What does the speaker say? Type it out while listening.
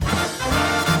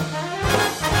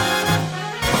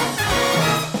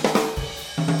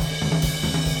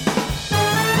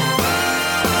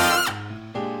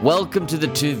Welcome to the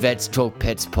Two Vets Talk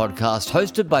Pets podcast,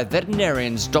 hosted by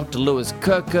veterinarians Dr. Lewis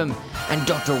Kirkham and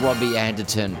Dr. Robbie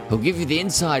Anderton, who'll give you the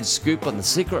inside scoop on the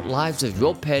secret lives of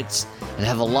your pets and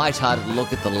have a light-hearted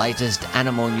look at the latest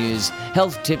animal news,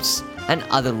 health tips, and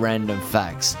other random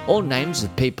facts. All names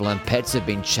of people and pets have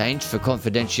been changed for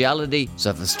confidentiality, so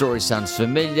if the story sounds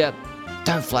familiar,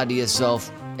 don't flatter yourself.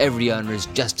 Every owner is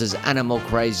just as animal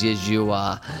crazy as you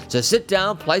are. So sit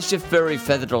down, place your furry,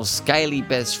 feathered or scaly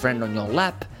best friend on your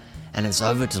lap, and it's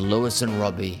over to Lewis and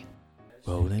Robbie.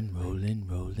 Rolling, rolling,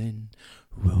 rolling,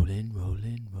 rolling,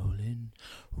 rolling, rolling,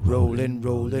 rolling,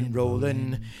 rolling,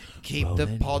 rolling. Keep the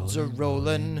pods a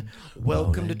rolling.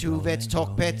 Welcome to Two Vets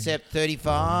Talk Pets Ep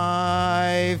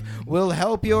 35. We'll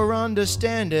help your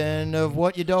understanding of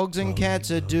what your dogs and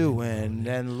cats are doing,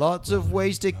 and lots of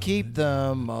ways to keep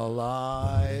them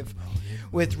alive.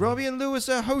 With Robbie and Lewis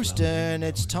are hosting,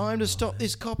 it's time to stop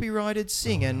this copyrighted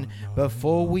singing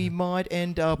before we might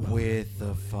end up with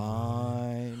a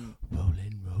fine.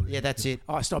 Yeah, that's it.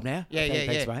 Oh, stop now. Yeah.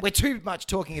 Thanks, mate. We're too much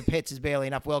talking of pets is barely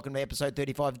enough. Welcome to episode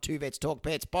 35 of Two Vets Talk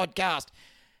Pets podcast.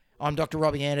 I'm Dr.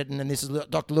 Robbie Anderton, and this is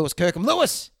Dr. Lewis Kirkham.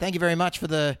 Lewis, thank you very much for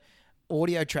the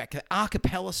audio track, a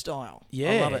cappella style.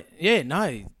 Yeah, I love it. Yeah,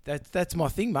 no, that's my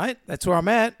thing, mate. That's where I'm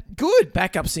at. Good.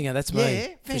 Backup singer, that's me. Yeah,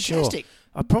 for sure. fantastic.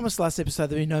 I promised last episode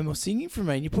there'd be no more singing from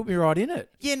me, and you put me right in it.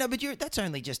 Yeah, no, but you're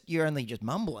only just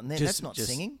mumbling. Then that's not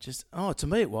singing. To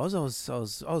me it was. I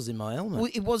was in my element. Well,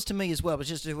 it was to me as well, but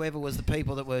just whoever was the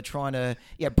people that were trying to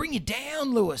bring you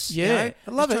down, Lewis. Yeah, you know?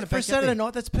 I love Just it. For a Saturday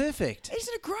night, that's perfect.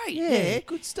 Isn't it great? Yeah,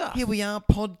 good stuff. Here we are,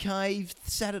 Pod Cave,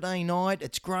 Saturday night.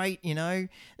 It's great, you know.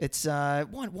 It's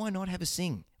why not have a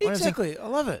sing? Exactly, I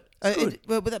love it. It's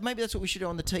good. Maybe that's what we should do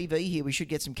on the TV here. We should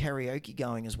get some karaoke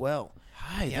going as well.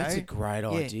 Hey, that's a great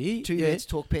idea. Two Vets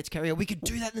Talk Pets karaoke. We could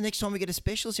do that the next time we get a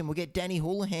specialist in. We'll get Danny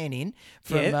Houlihan in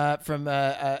from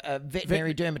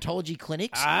veterinary dermatology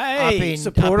clinics. Hey,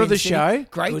 supporter of the show.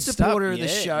 Great Good supporter stuff. of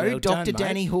the Yeah, show, well Dr. done,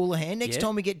 Danny mate. Houlihan. Next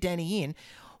time we get Danny in,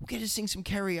 we'll get to sing some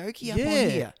karaoke up on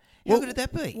here. How good would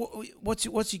that be? What's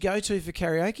your go-to for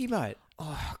karaoke, mate?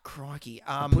 Oh, crikey.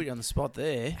 I'll put you on the spot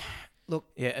there. Look,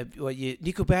 you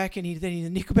Nickelback and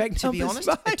then the Nickelback to numbers, be honest,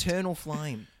 mate. Eternal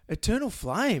Flame. Eternal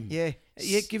Flame. Yeah.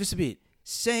 Give us a bit.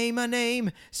 Say my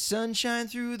name, sunshine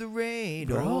through the rain,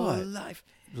 Right. life.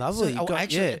 Lovely. So,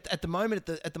 at the moment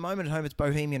at home, it's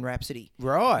Bohemian Rhapsody.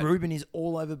 Right. Ruben is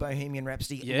all over Bohemian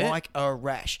Rhapsody like a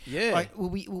rash. Yeah. Like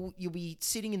you'll be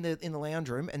sitting in the lounge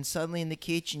room, and suddenly in the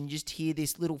kitchen you just hear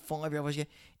this little 5-year-old go,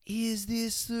 "Is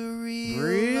this the real?"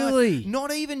 Really? life?"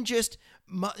 Not even just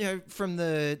from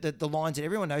the lines that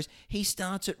everyone knows. He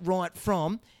starts it right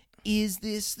from, "Is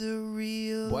this the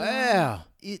real?" Wow. life?"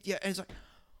 And it's like.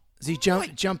 Does he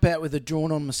jump out with a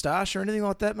drawn-on moustache or anything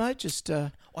like that, mate? Just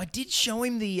I did show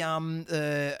him the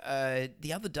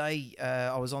other day.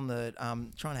 I was on the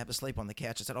trying to have a sleep on the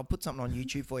couch. I said I'll put something on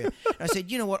YouTube for you. And I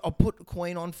said, you know what? I'll put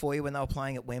Queen on for you when they were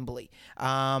playing at Wembley.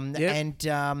 And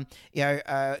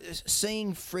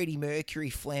seeing Freddie Mercury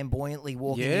flamboyantly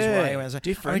walking his way around,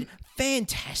 different,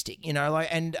 fantastic.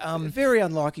 very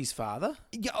unlike his father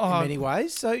in many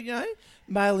ways. So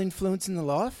male influence in the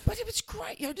life. But it was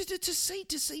great, to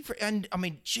see. And I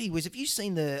mean, gee whiz, have you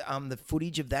seen the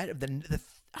footage of that, of the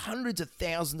hundreds of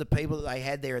thousands of people that they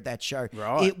had there at that show?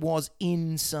 Right. It was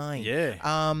insane. Yeah.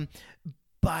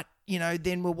 But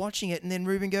then we're watching it, and then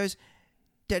Ruben goes,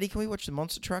 "Daddy, can we watch the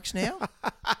monster trucks now?"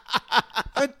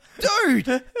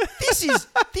 Dude, this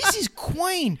is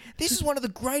Queen. This is one of the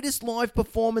greatest live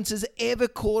performances ever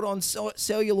caught on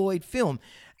celluloid film,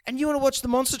 and you want to watch the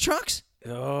monster trucks?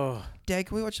 Oh, Dad,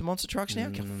 can we watch the monster trucks now?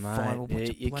 Fine, we'll watch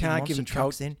the you bloody can't give monster him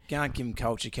trucks then. Can't give him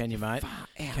culture, can you, mate? Far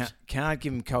out. Can't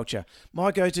give him culture.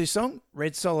 My go-to song,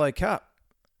 Red Solo Cup.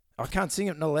 I can't sing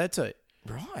it, not allowed to.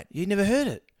 Right. You never heard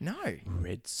it? No.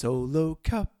 Red Solo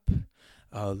Cup,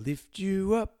 I'll lift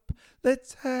you up.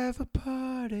 Let's have a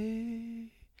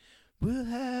party. We'll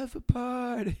have a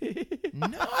party.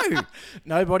 No.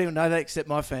 Nobody will know that except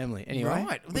my family. Anyway,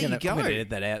 Right. Well, there you go. I'm going to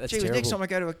edit that out. That's Gee, terrible. next time I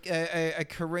go to a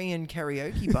Korean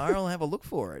karaoke bar, I'll have a look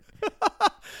for it.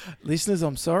 Listeners,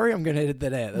 I'm sorry. I'm going to edit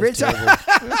that out. That's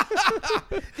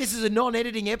terrible. This is a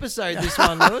non-editing episode, this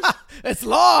one, Lewis. It's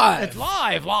live. It's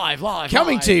live.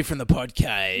 Coming to you from the Pod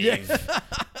Cave.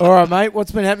 All right, mate.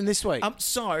 What's been happening this week?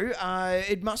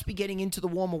 It must be getting into the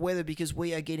warmer weather because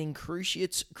we are getting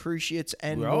cruciates,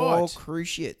 and Right. more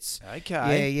cruciates.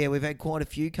 Okay. Yeah. We've had quite a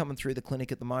few coming through the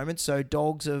clinic at the moment. So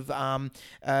dogs have,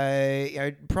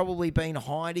 probably been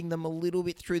hiding them a little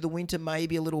bit through the winter,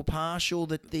 maybe a little partial.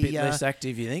 That the Bit less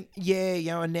active, you think?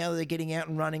 Yeah, and now they're getting out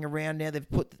and running around. Now they've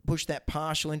pushed that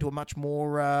partial into a much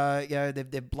more,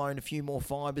 they've blown a few more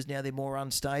fibres. Now they're more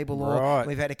unstable. Right. Or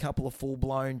we've had a couple of full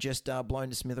blown, just blown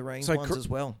to smithereens ones as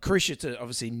well. Cruciates are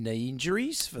obviously knee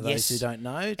injuries, for those who don't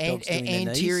know. And Dogs doing their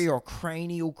anterior knees. or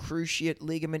cranial cruciate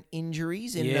ligament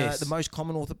injuries, and Yes. the most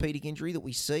common orthopedic injury that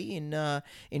we see in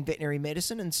veterinary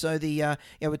medicine. And so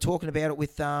we're talking about it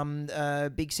with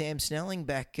Big Sam Snelling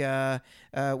back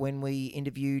when we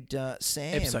interviewed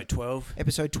Sam. Episode 12.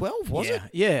 Episode 12, was it?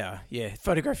 Yeah.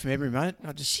 Photograph from memory, mate.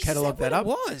 I'll just catalogue that up. It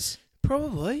was.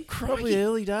 Probably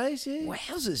early days, yeah.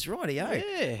 Wowzers, rightio.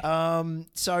 Yeah.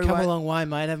 So Come a long way,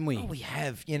 mate, haven't we? we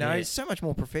have, Yeah. so much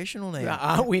more professional now.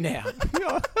 Aren't we now?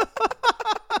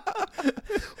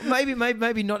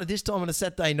 Maybe not at this time on a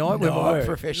Saturday night when we're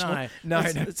professional. No.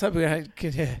 Let's hope we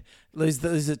can lose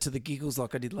it to the giggles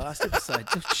like I did last episode.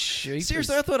 Just sheep.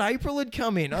 Seriously, I thought April had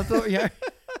come in. I thought,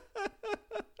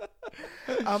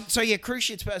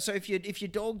 cruciates. So if your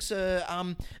dogs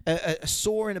are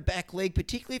sore in a back leg,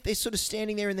 particularly if they're sort of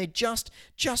standing there and they're just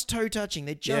toe touching,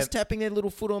 they're just tapping their little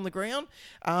foot on the ground,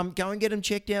 go and get them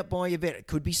checked out by your vet. It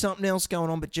could be something else going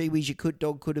on, but gee whiz,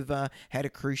 dog could have had a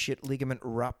cruciate ligament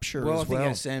rupture Well, as I think well.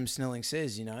 as Sam Snelling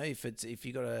says, if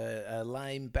you got a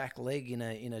lame back leg in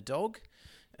a dog,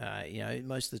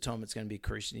 most of the time it's going to be a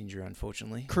cruciate injury,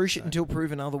 unfortunately. Cruciate until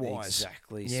proven otherwise.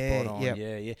 Exactly. Yeah, Spot on. yep.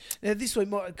 Yeah. Now, this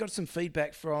week I got some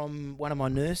feedback from one of my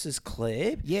nurses,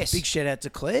 Claire. Yes. Big shout out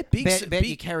to Claire. About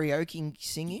your karaoke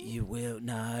singing? You will.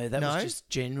 No, that No? was just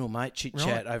general, mate. Chit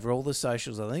chat over all the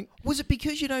socials, I think. Was it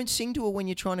because you don't sing to her when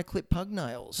you're trying to clip pug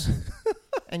nails?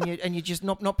 And you're just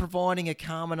not providing a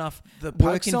calm enough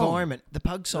work environment. The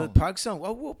pug song. The pug song.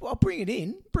 Well, I'll bring it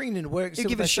in. Bring it into work. You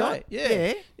give it a shot.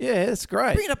 Yeah, that's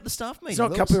great. Bring it up at the staff meeting. It's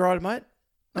not Lewis. copyrighted, mate.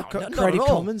 No, Not not Creative at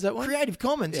all. Commons, that one? Creative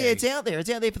Commons. Yeah. Yeah, it's out there. It's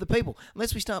out there for the people.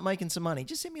 Unless we start making some money,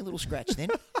 just send me a little scratch then.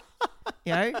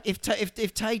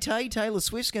 If Taylor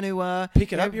Swift's going to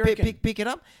Pick it up, you reckon? pick it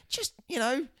up, just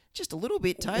a little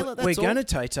bit, Taylor. That's We're all. going to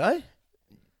Tay-Tay.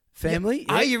 Family.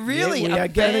 Are you really? Yeah, we A are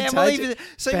going to family? Tay-Tay.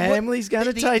 So Family's going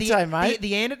to Tay-Tay, mate.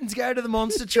 The Andertons go to the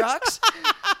monster trucks.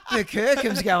 The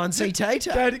Kirkhams go and see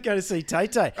Tay-Tay. Go to see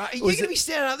Tay-Tay. Right, you're going to be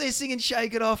standing up there singing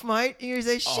Shake It Off, mate. You're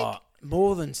there, shit. Oh,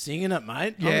 more than singing it,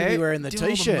 mate. I'm Yeah. going to be wearing the Doing all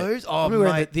the T-shirt. moves. Oh, I'm gonna be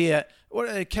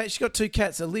wearing mate. she's got two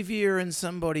cats, Olivia and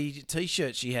somebody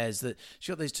T-shirt she has. That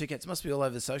she got these two cats. Must be all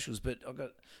over the socials, but I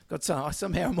got some.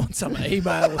 Somehow I'm on some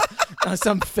email,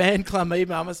 some fan club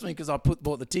email. Must be because I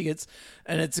bought the tickets,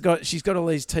 and she's got all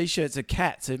these T-shirts of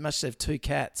cats. So it must have two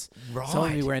cats. Right. So I'm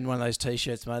gonna be wearing one of those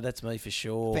T-shirts, mate. That's me for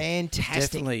sure. Fantastic.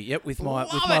 Definitely. Yep. With my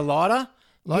Love it. lighter.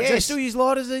 Do they Yes. still use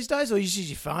lighters these days, or you just use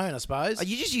your phone? I suppose. Oh,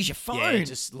 you just use your phone. Yeah,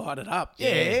 just light it up.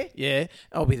 Yeah. Yeah.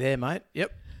 I'll be there, mate.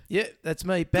 Yep. Yeah, that's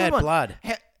me. Good Bad one. Blood.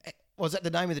 Was that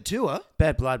the name of the tour?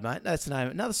 Bad Blood, mate. That's the name.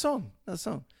 Another song.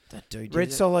 That dude.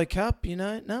 Red Solo Cup,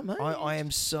 No, mate. I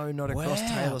am so not across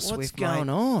Taylor Swift. What's going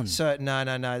mate. on? So no.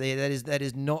 That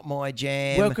is not my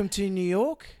jam. Welcome to New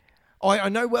York. I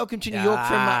know Welcome to New York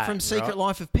from Secret right.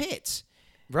 Life of Pets.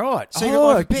 Right. Secret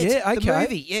Life of Pets. yeah, okay. The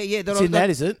movie. Yeah. It's in that,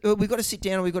 is it? We've got to sit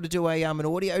down and we've got to do an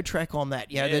audio track on that,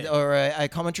 or a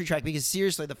commentary track, because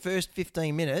seriously, the first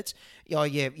 15 minutes,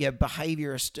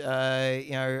 behaviourist,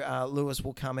 Lewis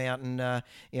will come out and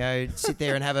sit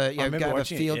there and have a go have a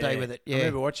field day with it. I Yeah,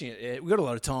 remember watching it. Yeah. We've got a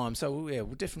lot of time, so we'll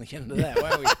definitely get into that,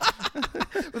 won't we?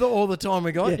 with all the time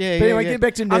we got. Yeah. But anyway, getting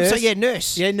back to Nurse.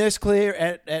 Nurse. Yeah, Nurse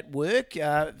Claire at work.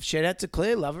 Shout out to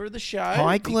Claire, lover of the show.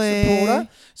 Hi, Big Claire. supporter.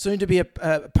 Soon to be a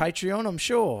Patreon, I'm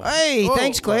sure. Hey, Oh,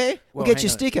 thanks, Claire. We'll get hang you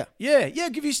a on. sticker. Yeah,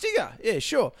 give you a sticker. Yeah,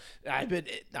 sure.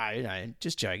 No,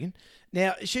 just joking.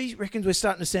 Now, she reckons we're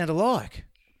starting to sound alike.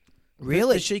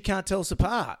 Really? But she can't tell us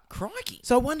apart. Crikey.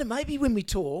 So I wonder, maybe when we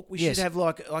talk, we Yes. should have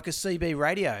like a CB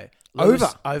radio. Over.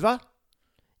 Over. And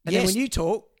then Yes. when you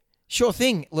talk, Sure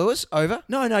thing, Lewis. Over.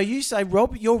 no, you say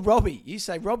Rob. You're Robbie. You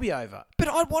say Robbie over. But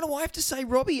why do I have to say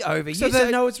Robbie over? So You they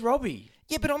say, know it's Robbie.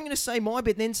 yeah, but I'm going to say my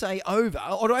bit, then say over.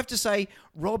 Or do I have to say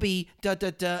Robbie,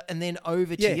 and then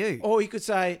over to you? Or you could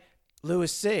say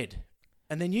Lewis said,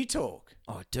 and then you talk.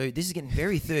 Oh, dude, this is getting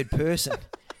very third person.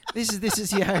 This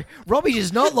is Robbie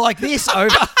does not like this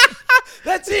over.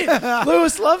 That's it.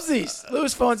 Lewis loves this.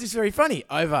 Lewis finds this very funny.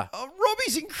 Over. Oh,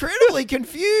 Robbie's incredibly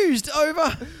confused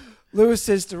over.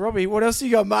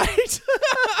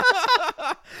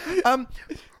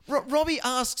 Robbie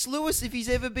asks Lewis if he's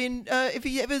ever been, if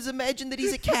he ever has imagined that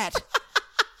he's a cat.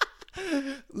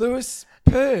 Lewis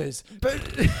purrs. But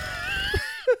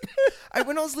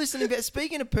when I was listening back,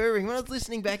 speaking of purring, when I was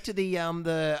listening back to the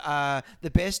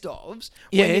best ofs,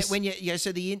 Yes.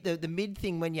 So the mid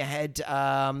thing when you had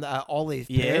Olive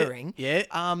purring,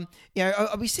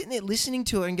 I'll be sitting there listening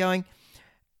to it and going,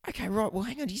 okay, right, well,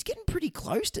 hang on, he's getting pretty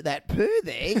close to that purr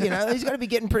there. He's got to be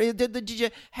getting pretty. Did you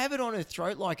have it on her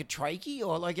throat like a trachea,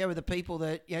 or like with the people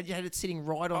that you had it sitting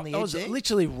right on the I edge was there?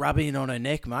 literally rubbing on her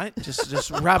neck, mate. Just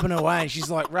rubbing away. And she's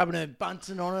like rubbing her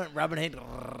bunsen on it, rubbing her head.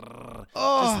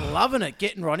 Just loving it,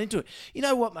 getting right into it. You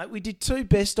know what, mate? We did 2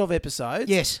 best of episodes.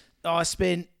 Yes. I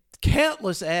spent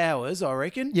countless hours, I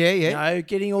reckon. Yeah.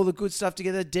 Getting all the good stuff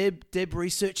together. Deb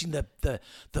researching the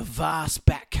vast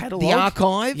back catalogue. The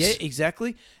archives. Yeah,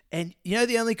 exactly. And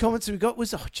the only comments we got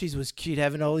was, "Oh, geez, it was cute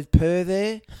having Olive purr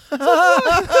there."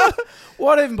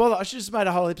 Why'd I even bother? I should have just made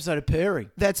a whole episode of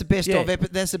purring. That's the best Yeah.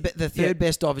 of. That's the third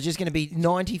best of. It's just going to be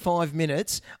 95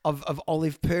 minutes of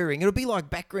Olive purring. It'll be like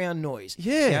background noise.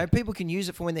 Yeah. People can use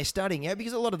it for when they're studying.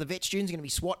 Because a lot of the vet students are going to be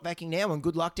SWAT backing now. And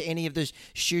good luck to any of the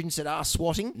students that are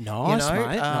swatting. Nice,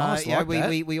 mate. Nice.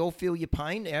 We all feel your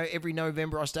pain. Every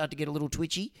November I start to get a little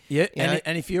twitchy. Yeah, You know?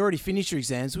 and if you already finished your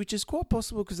exams, which is quite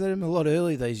possible because they're a lot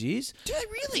early these years. Do they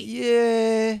really?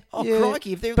 Yeah. Oh, yeah.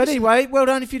 crikey. If they're But anyway, well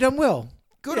done if you've done well.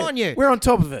 Good on you. We're on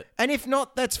top of it. And if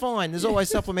not, that's fine. There's always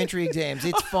supplementary exams.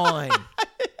 It's fine.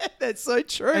 That's so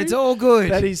true. It's all good.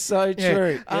 That is so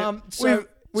Yeah. true.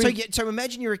 So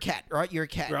imagine you're a cat, right? You're a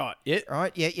cat. Right, yeah.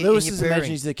 Right? Yeah. Lewis and is you're purring,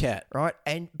 imagining he's the cat. right?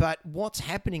 But what's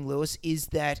happening, Lewis, is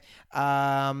that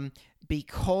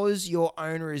because your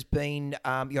owner has been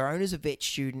your owner's a vet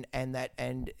student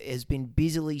and has been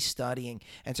busily studying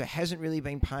and so hasn't really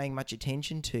been paying much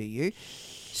attention to you.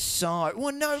 So,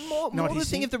 more the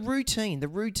thing of the routine. The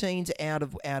routine's out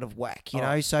of whack, you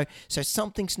know. So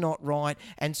something's not right,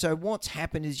 and so what's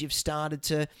happened is you've started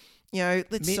to,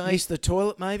 let's say Miss the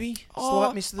toilet, maybe?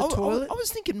 Slight miss of the toilet? I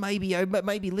was thinking maybe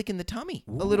licking the tummy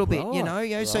a little bit,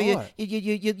 right, So right.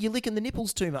 you're licking the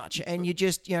nipples too much, and you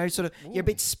just sort of you're a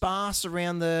bit sparse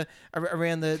around the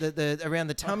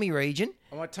tummy region.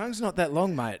 Oh, my tongue's not that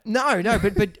long, mate. No,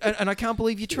 but and I can't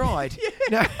believe you tried.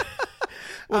 No.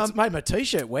 Well, it's made my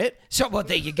T-shirt wet. So, well,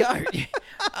 there you go.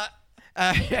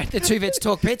 The Two Vets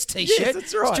Talk Pets T-shirt. Yes,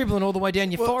 that's right. It's dribbling all the way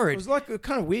down your It forehead. was like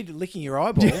kind of weird licking your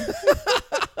eyeball.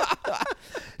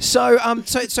 So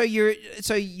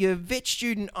your vet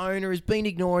student owner has been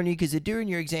ignoring you because they're doing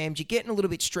your exams. You're getting a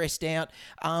little bit stressed out.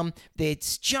 They're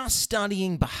just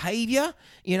studying behaviour.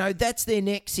 That's their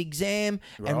next exam.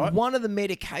 Right. And one of the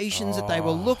medications that they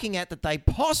were looking at that they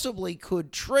possibly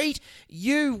could treat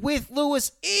you with,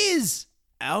 Lewis, is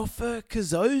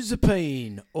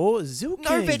Alpha-Cazozepine or Zilkine.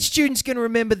 no vet student's going to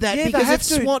remember that Yeah, because they have it's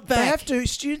to. SWAT back. They have to.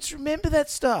 Students remember that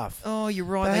stuff. Oh, you're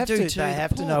right. They do too. They have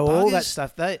The to poor know all that buggers.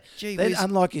 stuff. Gee They whiz.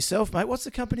 unlike yourself, mate. What's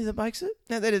the company that makes it?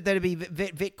 No, that'd be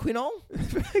vet quinol.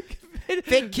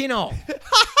 Vet quinol.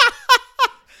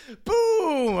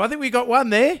 Boom! I think we got one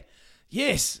there.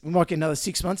 Yes, we might get another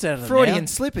 6 months out of them. Freudian now.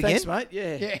 slip Thanks, again. mate.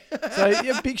 Yeah.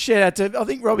 So, big shout out to. I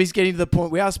think Robbie's getting to the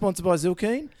point. We are sponsored by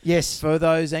Zilkine. Yes. For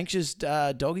those anxious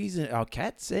doggies and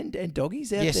cats and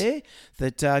doggies out Yes. there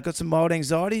that got some mild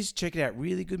anxieties, check it out.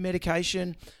 Really good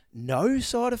medication, no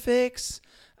side effects,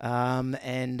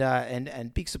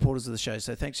 and big supporters of the show.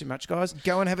 So thanks so much, guys.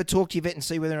 Go and have a talk to your vet and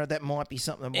see whether or not that might be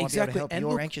something that might Exactly. be able to help And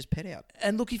your look- anxious pet out.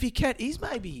 And look, if your cat is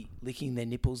maybe licking their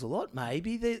nipples a lot,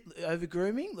 maybe they're over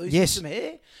grooming, losing Yes. some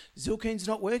hair, Zilkine's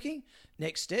not working.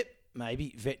 Next step,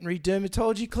 maybe veterinary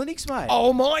dermatology clinics, mate.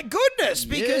 Oh my goodness!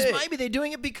 Because Yeah. maybe they're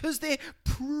doing it because they're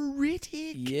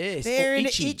pruritic. Yes, They're or in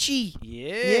itchy. itchy.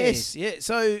 Yes. Yeah.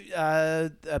 So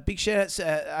a big shout out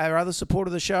to our other supporter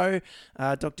of the show,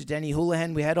 Dr. Danny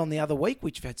Houlihan, we had on the other week,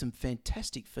 which we've had some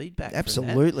fantastic feedback.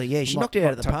 Absolutely, yeah. She knocked it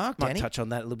out of the park, Might Danny. touch on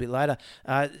that a little bit later.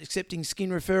 Accepting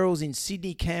skin referrals in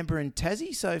Sydney, Canberra and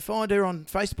Tassie. So find her on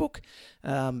Facebook,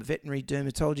 Veterinary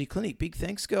Dermatology Clinic. Big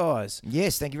thanks, guys.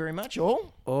 Yes, thank you very much,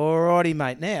 all. Alrighty,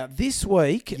 mate. Now, this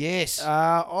week, Yes.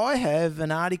 I have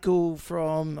an article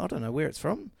from, I don't know where it's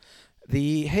from.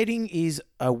 The heading is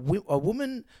a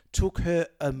woman took her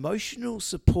emotional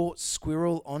support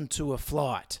squirrel onto a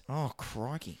flight. Oh,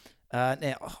 crikey.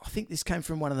 Now, I think this came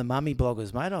from one of the mummy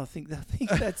bloggers, mate. I think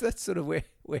that's sort of where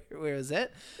is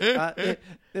that?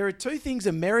 There are two things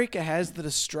America has that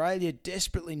Australia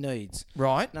desperately needs.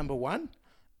 Right. Number one,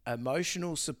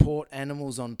 emotional support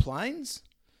animals on planes.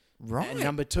 Right. And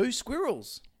number two,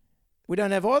 squirrels. We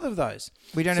don't have either of those.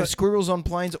 We don't have squirrels on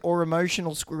planes or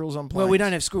emotional squirrels on planes. Well, we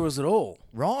don't have squirrels at all.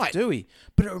 Right. Do we?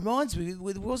 But it reminds me,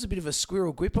 there was a bit of a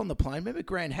squirrel grip on the plane. Remember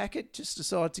Grant Hackett just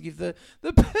decided to give the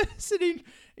person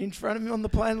in front of him on the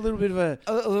plane a little bit of a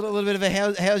little bit of a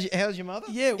how's your mother?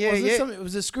 Yeah, it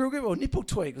was a squirrel grip or nipple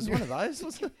tweak. It was one of those,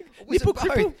 wasn't it? Nipple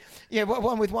grip. Yeah,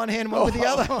 one with one hand and one with the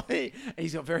other.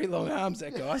 He's got very long arms,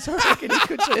 that guy. So I reckon he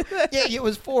could do that. Yeah, it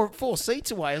was four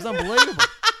seats away. It was unbelievable.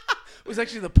 It was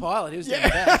actually the pilot. He was down the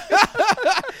back.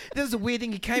 There was a weird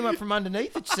thing. He came up from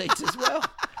underneath the seats as well.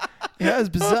 Yeah, it was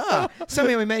bizarre.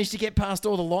 Somehow we managed to get past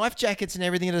all the life jackets and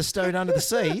everything that are stowed under the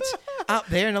seats, up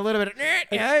there, and a little bit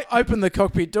of... Open the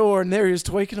cockpit door, and there he was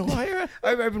tweaking away.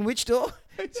 Open which door?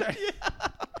 Sorry.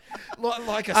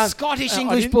 Like a Scottish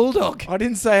English bulldog. I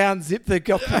didn't say unzip the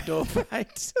cockpit door,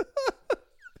 mate.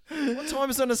 What time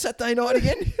is it on a Saturday night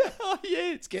again? Oh,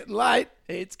 yeah, it's getting late.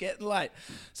 It's getting late.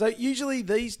 So usually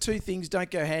these two things don't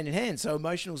go hand in hand. So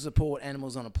emotional support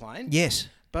animals on a plane. Yes.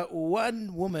 But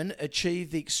one woman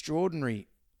achieved the extraordinary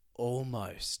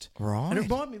almost. Right. And it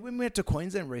reminded me, when we went to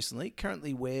Queensland recently,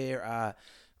 currently where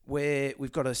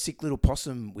we've got a sick little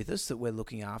possum with us that we're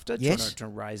looking after, yes.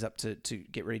 trying to raise up to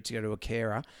get ready to go to a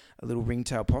carer, a little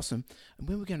ringtail possum. And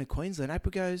when we're going to Queensland,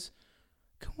 April goes,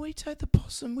 can we take the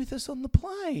possum with us on the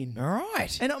plane? All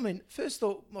right. And I mean, my first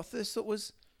thought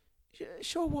was, yeah,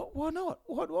 sure, why not?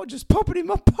 Why just pop it in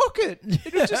my pocket?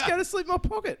 It'll just go to sleep in my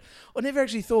pocket. I never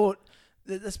actually thought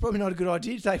that's probably not a good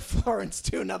idea to take Florence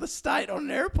to another state on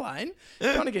an airplane.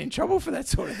 You're going to get in trouble for that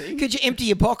sort of thing. Could you empty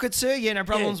your pocket, sir? Yeah, no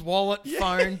problems. Yeah. Wallet,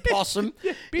 phone, possum.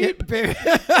 Did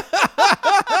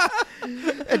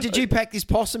you pack this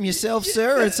possum yourself,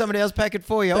 sir, or did somebody else pack it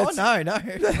for you? No.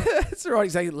 That's all right.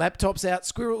 Exactly. Laptop's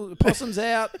out, possum's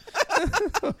out.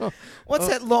 What's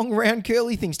that long, round,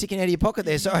 curly thing sticking out of your pocket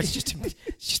there? Sorry, it's just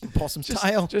a possum's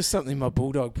tail. Just something my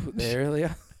bulldog put there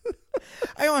earlier.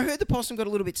 Hey, I heard the possum got a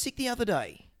little bit sick the other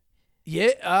day.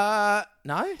 Yeah,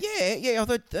 no? Yeah, I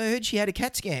heard she had a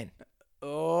CAT scan.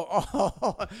 Yeah.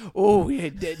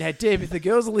 Now, Deb, if the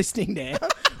girls are listening now,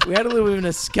 we had a little bit of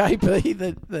an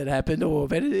escapee that happened.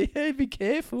 Better be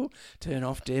careful. Turn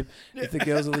off, Deb, if the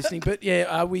girls are listening. But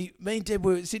yeah, me and Deb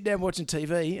were sitting down watching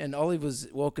TV, and Olive was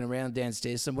walking around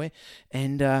downstairs somewhere,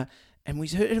 and we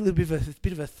heard a little bit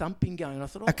of a thumping going. And I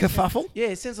thought, a kerfuffle? Yeah,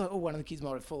 it sounds like one of the kids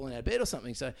might have fallen out of bed or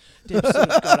something. So Deb sort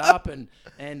of got up and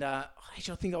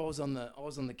actually, I think I was on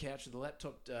the couch with the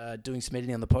laptop doing some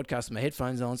editing on the podcast with my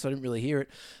headphones on, so I didn't really hear it.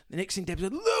 The next thing, Deb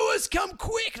said, "Lewis, come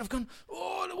quick!" And I've gone,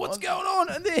 "Oh, what's going on?"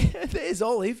 And there's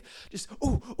Olive, just,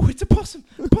 oh, it's a possum,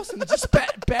 just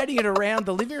batting it around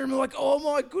the living room. I'm like, oh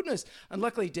my goodness! And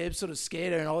luckily, Deb sort of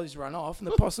scared her, and Olive's run off, and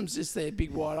the possum's just there,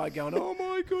 big wide eye, going, "Oh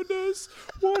my goodness,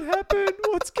 what happened?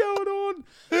 What's going on?"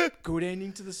 Good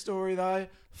ending to the story, though.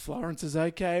 Florence is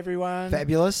okay, everyone.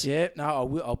 Fabulous. Yeah,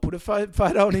 no, I'll put a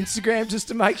photo on Instagram just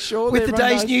to make sure. With the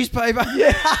day's newspaper.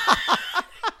 Yeah.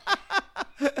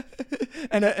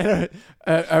 and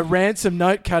a ransom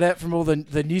note cut out from all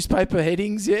the newspaper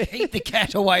headings. Yeah. Keep the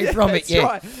cat away from it, yeah.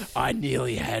 Right. I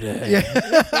nearly had her.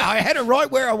 Yeah. I had it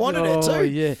right where I wanted it too. Oh,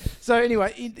 yeah. So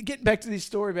anyway, getting back to this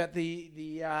story about the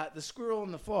squirrel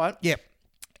on the flight. Yep.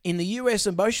 In the US,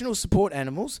 emotional support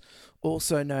animals,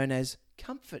 also known as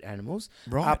comfort animals,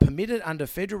 right, are permitted under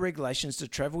federal regulations to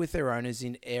travel with their owners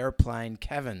in airplane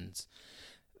cabins.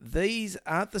 These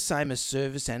aren't the same as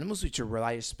service animals, which are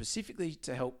related specifically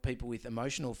to help people with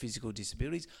emotional or physical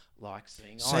disabilities, like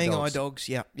seeing eye dogs.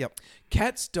 Yep.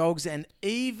 Cats, dogs, and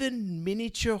even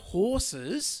miniature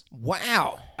horses.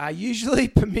 Wow. Are usually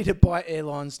permitted by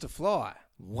airlines to fly.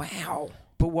 Wow.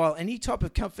 But while any type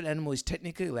of comfort animal is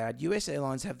technically allowed, US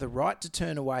airlines have the right to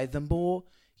turn away the more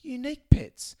unique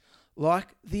pets,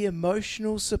 like the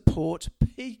emotional support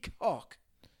peacock.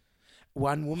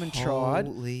 One woman tried,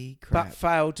 but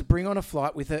failed to bring on a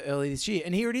flight with her early this year.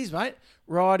 And here it is, mate,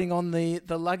 riding on the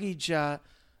luggage. So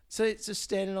it's just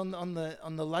standing on the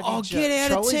luggage. Oh,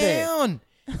 get out of town!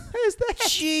 How's that?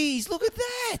 Jeez, look at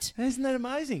that! Isn't that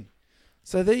amazing?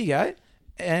 So there you go.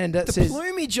 And it the says,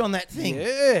 plumage on that thing.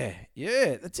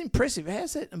 Yeah, that's impressive.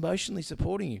 How's that emotionally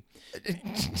supporting you?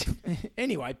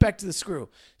 Anyway, back to the squirrel.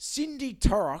 Cindy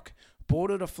Torok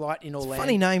boarded a flight in Orlando.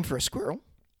 Funny name for a squirrel.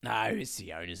 No, it's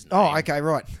the owner's name. Oh, okay,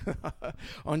 right.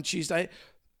 On Tuesday,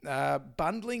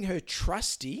 bundling her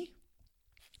trusty,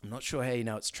 I'm not sure how you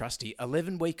know it's trusty,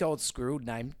 11-week-old squirrel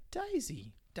named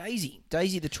Daisy.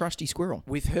 Daisy the trusty squirrel.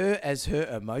 With her as her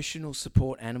emotional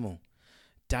support animal.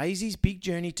 Daisy's big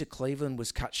journey to Cleveland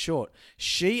was cut short.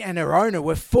 She and her owner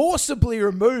were forcibly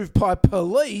removed by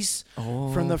police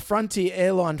from the Frontier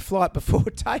airline flight before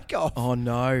takeoff. Oh,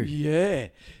 no. Yeah.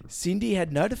 Cindy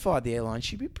had notified the airline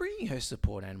she'd be bringing her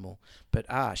support animal, but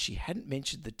she hadn't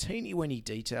mentioned the teeny-weeny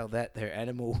detail that their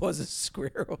animal was a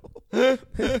squirrel.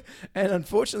 And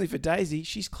unfortunately for Daisy,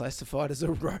 she's classified as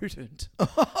a rodent,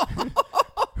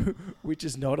 which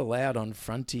is not allowed on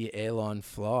Frontier airline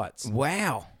flights.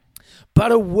 Wow.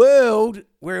 But a world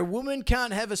where a woman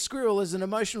can't have a squirrel as an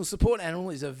emotional support animal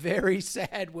is a very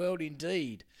sad world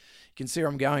indeed. You can see where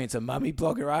I'm going. It's a Mummy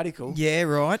Blogger article. Yeah,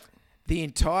 right. The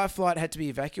entire flight had to be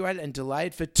evacuated and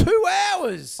delayed for 2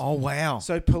 hours. Oh, wow.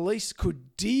 So police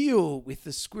could deal with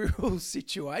the squirrel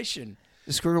situation.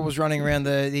 The squirrel was running around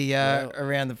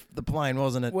around the plane,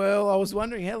 wasn't it? Well, I was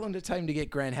wondering how long did it take him to get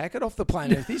Grant Hackett off the plane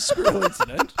with his squirrel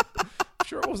incident. I'm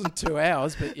sure it wasn't 2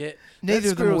 hours, but yeah.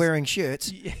 Neither of them were wearing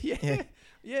shirts. Yeah.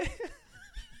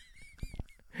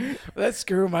 Well, that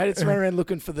squirrel, mate, it's running around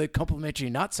looking for the complimentary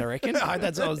nuts, I reckon. No,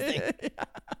 that's what I was thinking.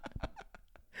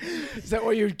 Is that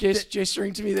what you were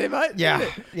gesturing to me there, mate? Yeah.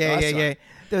 Nice one.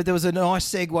 There was a nice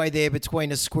segue there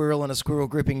between a squirrel and a squirrel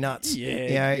gripping nuts.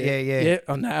 Yeah. Yeah,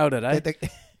 I nailed it, eh?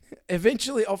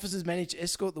 Eventually, officers managed to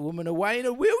escort the woman away in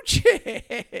a wheelchair.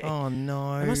 Oh,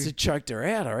 no. They must have choked her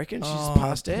out, I reckon. She's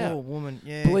passed out. Poor woman,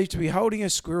 yeah. Believed to be holding a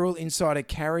squirrel inside a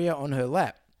carrier on her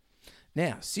lap.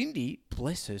 Now, Cindy,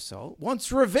 bless her soul,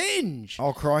 wants revenge.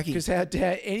 Oh, crikey. Because how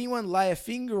dare anyone lay a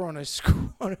finger on her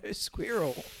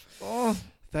squirrel? Oh.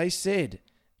 They said,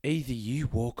 either you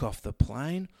walk off the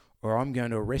plane or I'm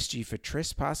going to arrest you for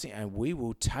trespassing and we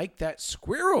will take that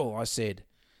squirrel, I said.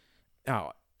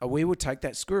 No, we will take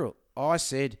that squirrel. I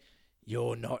said,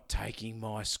 you're not taking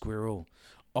my squirrel.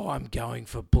 I'm going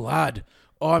for blood.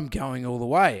 I'm going all the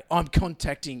way. I'm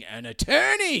contacting an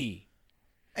attorney.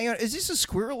 Hang on, is this a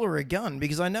squirrel or a gun?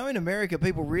 Because I know in America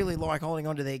people really like holding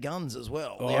onto their guns as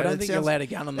well. Oh, I don't think you're allowed a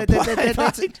gun on the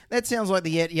plane. That sounds like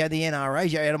the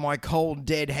NRA. Out of my cold,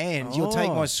 dead hands. You'll take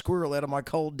Oh. my squirrel out of my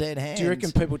cold, dead hands. Do you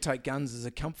reckon people take guns as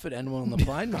a comfort animal on the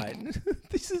plane, mate?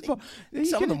 This is Some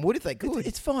of them would if they could.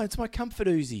 It's fine. It's my comfort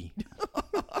Uzi.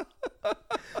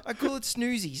 I call it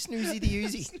Snoozy. Snoozy the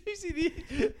Uzi.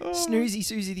 Snoozy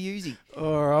Susie the Uzi.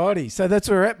 Alrighty. So that's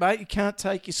where we're at, mate. You can't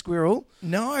take your squirrel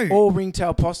No. or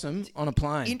ringtail possum on a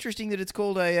plane. Interesting that it's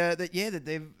called that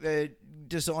they've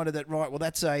decided that, right, well,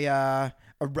 that's a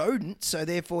rodent, so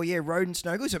therefore, rodent's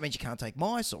no good. So it means you can't take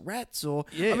mice or rats or...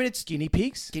 Yeah. I mean, it's guinea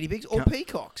pigs. guinea pigs or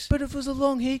peacocks. But if it was a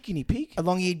long-haired guinea pig, A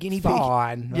long-eared guinea pig.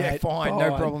 fine. Yeah, mate, fine.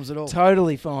 No problems at all.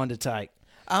 Totally fine to take.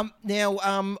 Now,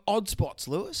 odd spots,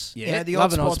 Lewis. Yeah, the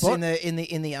love odd an odd spots spot.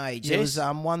 in the age. There was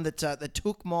Yes. one that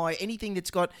took my anything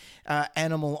that's got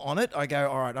animal on it. I go,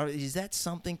 all right, is that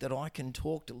something that I can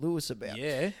talk to Lewis about?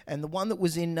 Yeah. And the one that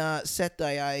was in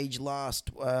Saturday Age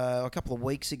a couple of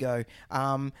weeks ago,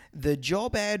 the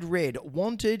job ad read: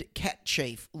 wanted cat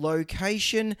chief,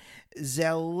 location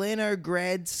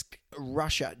Zelenogradsk,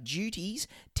 Russia. Duties: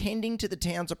 tending to the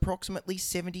town's approximately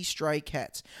 70 stray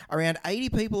cats. Around 80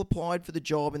 people applied for the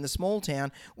job in the small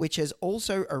town, which has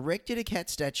also erected a cat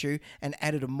statue and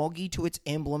added a moggy to its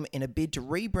emblem in a bid to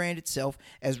rebrand itself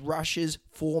as Russia's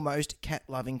foremost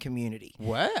cat-loving community.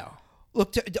 Wow.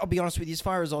 Look, I'll be honest with you. As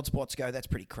far as odd spots go, that's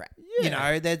pretty crap. Yeah. You know,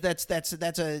 I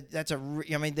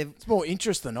mean, It's more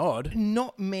interest than odd.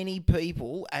 not many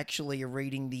people actually are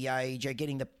reading the Age, are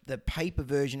getting the paper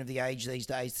version of the Age these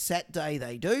days. Saturday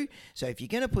they do. So if you're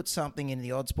going to put something in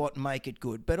the odd spot, make it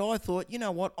good. But I thought, you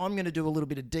know what? I'm going to do a little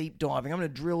bit of deep diving. I'm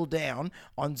going to drill down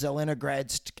on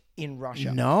Zelenogradsk in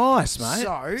Russia. Nice,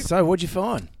 mate. So what'd you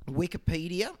find?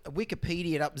 Wikipedia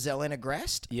up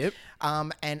Zelenogradsk. Yep.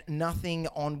 And nothing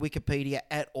on Wikipedia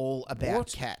at all about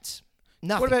What? cats.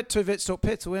 Nothing. What about Two Vets Talk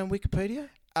Pets? Are we on Wikipedia?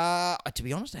 To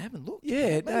be honest, I haven't looked.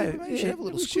 Yeah, Maybe we should have a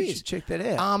little we squiz. should check that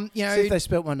out. You know, See if they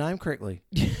spelt my name correctly.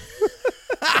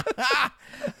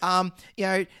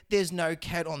 there's no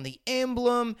cat on the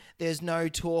emblem. There's no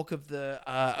talk of the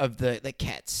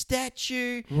cat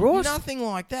statue. Right. Nothing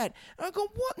like that. And I go,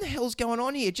 what in the hell's going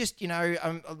on here? Just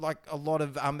like a lot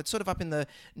of it's sort of up in the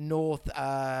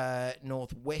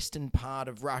northwestern part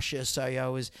of Russia. So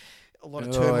it was a lot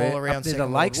of turmoil around up near the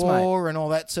Second lakes, World War and all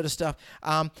that sort of stuff.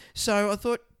 So I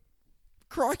thought,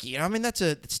 crikey, I mean, that's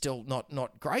still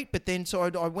not great. But then, so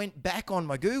I went back on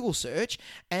my Google search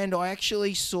and I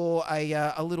actually saw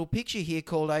a little picture here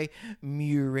called a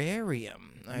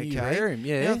murarium. Okay. Murarium,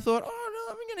 yeah. And I thought, oh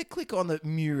no, I'm going to click on the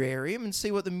murarium and see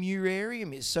what the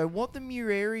murarium is. So what the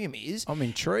murarium is, I'm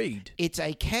intrigued. it's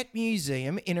a cat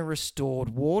museum in a restored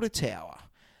water tower.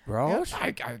 Right.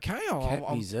 Okay.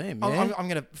 Cat museum, I'm yeah. going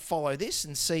to follow this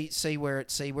and see where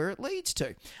it leads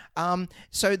to.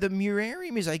 So the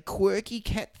Murarium is a quirky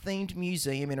cat-themed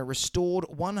museum in a restored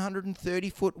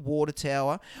 130-foot water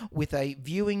tower with a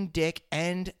viewing deck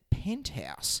and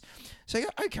penthouse. So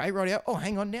okay, right out. Oh,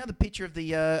 hang on. Now the picture of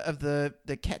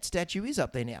the cat statue is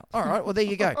up there now. All right. Well, there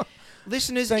you go,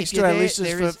 listeners. Thanks if you're to our there, listeners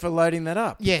there is- for loading that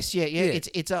up. Yes, yeah.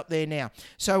 It's up there now.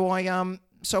 So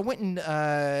I went and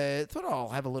thought I'll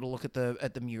have a little look at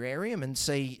the Murarium and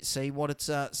see what it's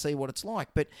like.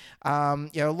 But a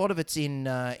lot of it's in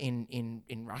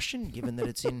Russian, given that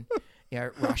it's in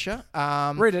Russia.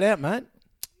 Read it out, mate.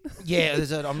 Yeah,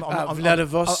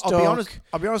 Vladivostok.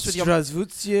 I'll be honest with you.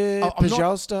 Здравствуйте, I'm not-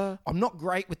 пожалуйста. I'm not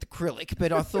great with the acrylic,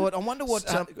 but I thought I wonder what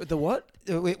The what?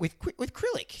 with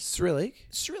acrylic. Cyrillic.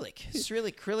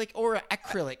 Acrylic, or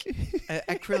acrylic,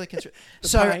 acrylic.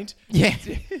 And paint. Yeah.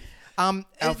 Alpha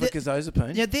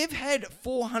Gazozapine. Now, they've had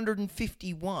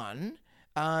 451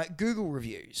 Google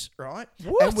reviews, right?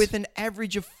 What? And with an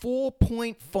average of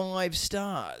 4.5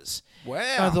 stars. Wow.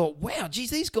 And I thought, wow, geez,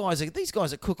 these guys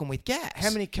are cooking with gas. How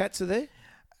many cats are there?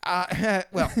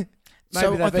 Well, Maybe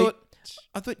so they've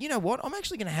I thought, you know what? I'm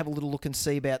actually going to have a little look and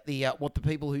see about the what the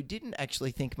people who didn't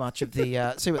actually think much of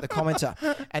the see what the comments are.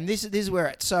 And this is where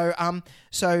it's so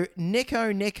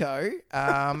Neko,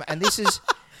 and this is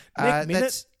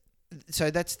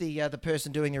that's the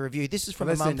person doing the review. This is from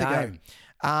a month ago.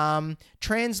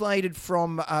 Translated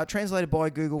by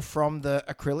Google from the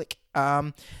acrylic.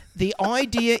 The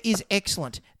idea is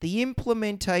excellent. The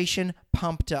implementation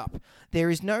pumped up. There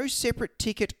is no separate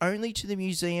ticket only to the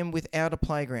museum without a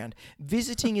playground.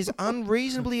 Visiting is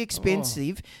unreasonably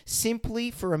expensive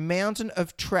simply for a mountain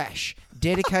of trash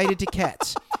dedicated to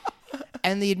cats.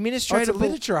 And the administrator... it's a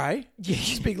litter tray. Yeah,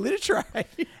 it's a big litter tray.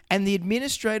 And the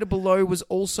administrator below was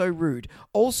also rude.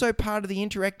 Also part of the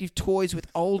interactive toys with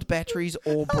old batteries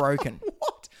or broken.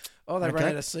 What? Oh, they run Okay.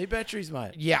 out of C batteries,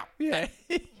 mate. Yeah. Yeah.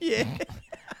 Yeah.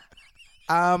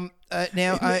 Now,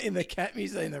 in the cat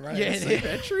museum, they run Yeah, out of C yeah.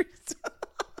 batteries.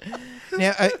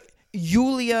 Now,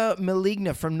 Yulia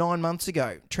Maligna from 9 months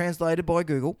ago, translated by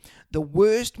Google, the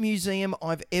worst museum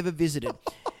I've ever visited.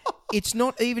 It's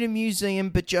not even a museum,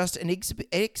 but just an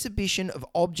exhibition of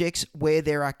objects where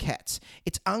there are cats.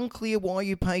 It's unclear why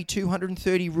you pay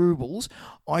 230 rubles.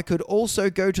 I could also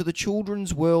go to the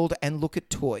children's world and look at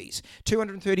toys.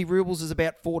 230 rubles is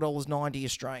about $4.90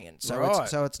 Australian, so Right.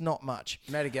 it's not much.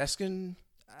 Madagascan.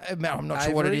 I'm not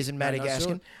sure what it is in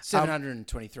Madagascar.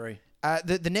 723.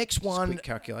 The next one, Quick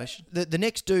calculation. the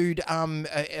next dude,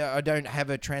 I don't have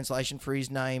a translation for his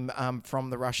name from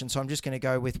the Russian, so I'm just going to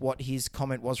go with what his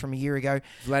comment was from a year ago.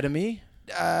 Vladimir.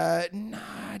 No,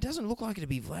 it doesn't look like it to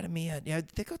be Vladimir.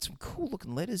 They've got some cool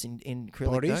looking letters in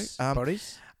acrylic.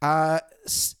 Bodies.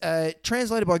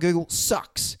 Translated by Google,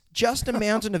 sucks. Just a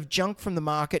mountain of junk from the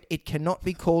market. It cannot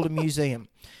be called a museum.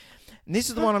 And this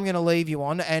is the one I'm going to leave you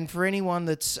on. And for anyone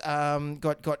that's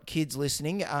got kids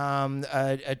listening, turn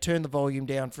the volume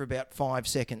down for about 5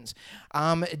 seconds.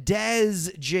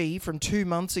 Daz G from 2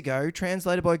 months ago,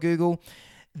 translated by Google,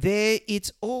 there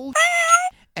it's all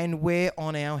and we're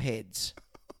on our heads.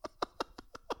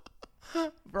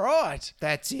 Right.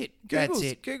 That's it. Google's,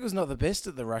 That's it. Google's not the best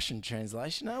at the Russian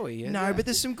translation, are we? No, but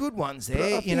there's some good ones But I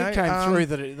there. think it came through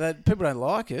that people don't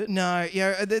like it. No,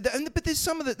 but there's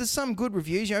some good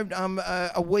reviews.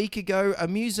 A week ago, a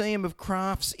museum of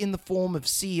crafts in the form of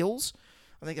seals.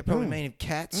 I think they probably mean of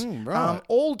cats. Right.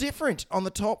 All different. On the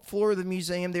top floor of the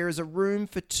museum, there is a room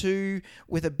for two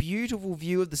with a beautiful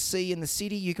view of the sea and the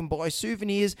city. You can buy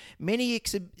souvenirs. Many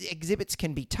exhibits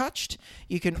can be touched.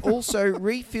 You can also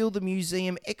refill the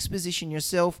museum exposition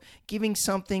yourself, giving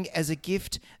something as a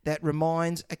gift that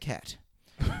reminds a cat.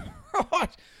 Right.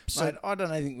 So- Mate, I don't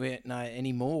think we know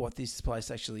anymore what this place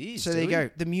actually is. So there you go,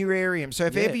 the Murarium. So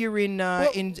if Yeah. ever you're in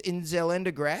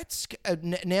Zelendergratsk,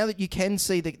 now that you can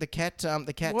see the cat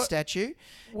What- statue,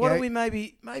 What you do know- we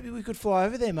maybe we could fly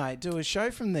over there, mate? Do a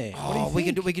show from there. What do you Oh, we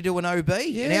think? could do an OB,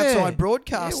 an Yeah. outside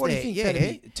broadcast What do there. you think? Yeah,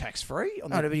 That'd be tax free. oh,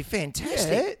 that'd be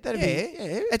fantastic. Yeah, that'd be-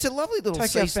 yeah. It's a lovely little Take our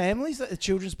seaside. families at the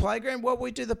children's playground while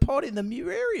we do the pod in the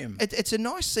Murarium. It's a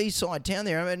nice seaside town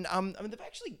there. I mean, they've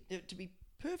actually, to be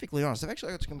perfectly honest, they've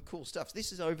actually got some cool stuff.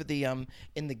 This is over the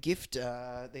in the gift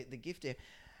the gift there.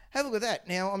 Have a look at that.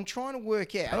 Now, I'm trying to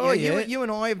work out. Oh, yeah. You and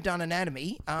I have done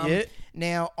anatomy. Yeah.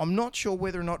 Now, I'm not sure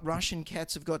whether or not Russian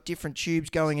cats have got different tubes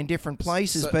going in different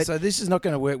places, but So this is not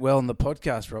going to work well on the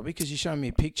podcast, Robbie, because you're showing me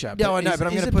a picture. no, I know, is- but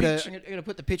I'm is going to a put picture- I'm going to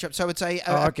put the picture up. So it's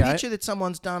a okay. picture that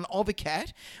someone's done of a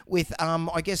cat with,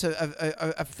 I guess,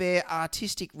 a fair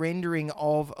artistic rendering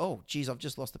of. Oh, geez, I've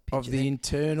just lost the picture. of the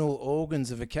internal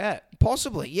organs of a cat.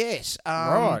 Possibly, yes.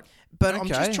 Right. but I'm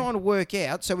just Okay. trying to work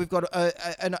out. So we've got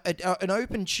an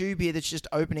open tube here that's just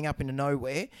opening up into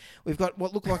nowhere. We've got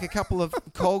what look like a couple of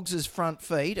cogs as front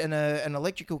feet and an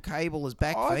electrical cable as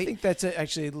back I feet. think that's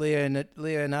actually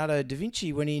Leonardo da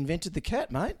Vinci when he invented the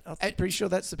cat, mate. I'm pretty sure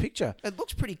that's the picture. It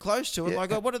looks pretty close to it. Yeah.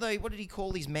 Like, what did he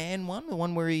call his man one? The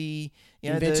one where he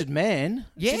Invented man?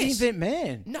 Yes. Did he invent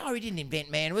man? No, he didn't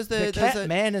invent man. It was The there's cat,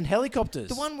 man, and helicopters.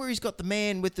 the one where he's got the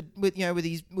man with his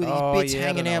Oh, bits yeah, I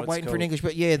hanging don't know out what waiting it's for an called. English.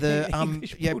 But yeah, the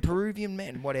English bulldog. Peruvian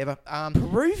man, whatever.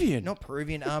 Peruvian. Not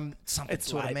Peruvian. Something It's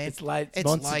sort late. of man. It's late. It's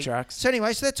monster trucks. So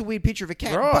anyway, so that's a weird picture of a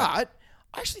cat, Right. but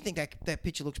I actually think that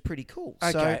picture looks pretty cool.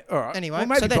 Okay, So, all right. Anyway, well,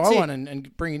 maybe so that's buy it. one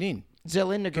and bring it in.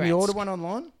 Zelinda Can you order one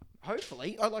online?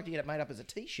 Hopefully, I'd like to get it made up as a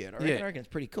T-shirt. I reckon, Yeah. I reckon it's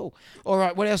pretty cool. All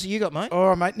right, what else have you got, mate? All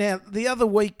right, mate. Now, the other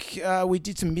week we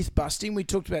did some myth busting. We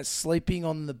talked about sleeping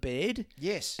on the bed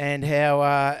Yes. and how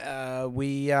I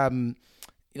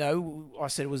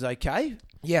said it was okay.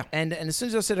 Yeah. And as soon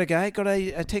as I said okay, I got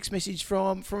a text message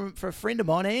from a friend of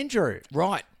mine, Andrew.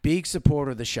 Right. Big supporter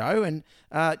of the show. And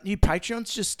new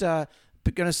Patreons just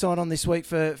going to sign on this week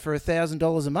for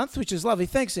 $1,000 a month, which is lovely.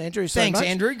 Thanks, Andrew. Thanks, much.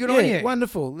 Andrew. Good on you.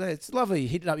 Wonderful. It's lovely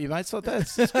hitting up your mates like that.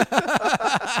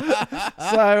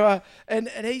 So, and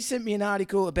he sent me an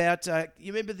article about,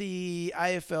 you remember the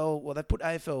AFL, well, they put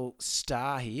AFL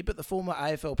star here, but the former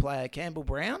AFL player Campbell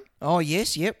Brown? Oh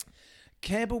yes. Yep.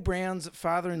 Campbell Brown's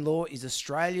father-in-law is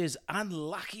Australia's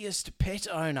unluckiest pet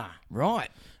owner. Right.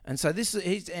 And so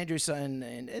he's Andrew saying,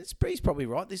 and he's probably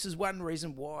right, this is one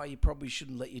reason why you probably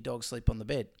shouldn't let your dog sleep on the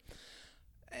bed.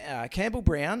 Campbell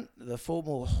Brown, the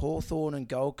former Hawthorn and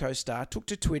Gold Coast star, took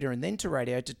to Twitter and then to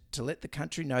radio to let the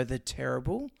country know the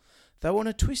terrible, though on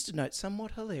a twisted note,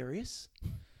 somewhat hilarious,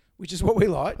 which is what we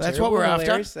like. That's terrible, what we're after.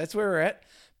 hilarious, that's where we're at.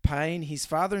 Pain his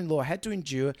father-in-law had to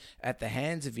endure at the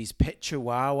hands of his pet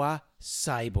chihuahua,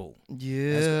 Sable.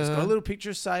 Yeah. It's got a little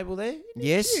picture of Sable there.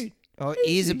 Yes. Cute. Oh,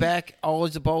 ears are back,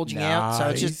 eyes are bulging out. So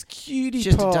it's just cutie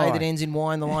just pie. a day that ends in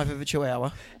Y in the life of a chihuahua.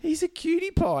 He's a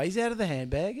cutie pie. He's out of the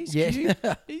handbag. He's Yeah. cute.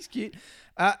 He's cute.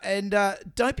 And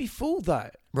don't be fooled, though,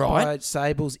 Right. by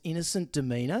Sable's innocent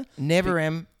demeanour. Never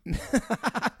am.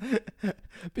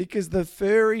 Because the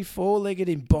furry, four-legged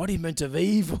embodiment of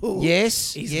evil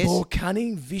Yes. is Yes. more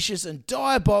cunning, vicious, and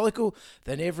diabolical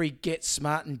than every Get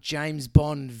Smart and James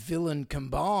Bond villain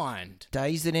combined.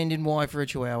 Days that end in Y for a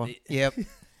chihuahua. Yep.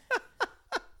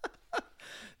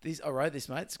 I wrote this,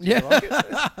 mate. It's Yeah. I like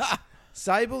it.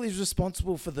 Sable is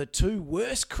responsible for the two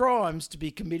worst crimes to be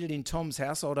committed in Tom's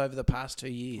household over the past 2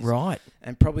 years. Right.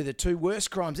 And probably the two worst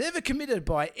crimes ever committed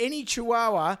by any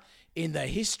chihuahua in the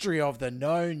history of the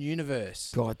known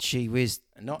universe. God, gee whiz.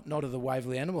 Not of the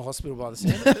Waverley Animal Hospital by the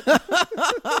sound of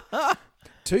it.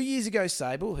 2 years ago,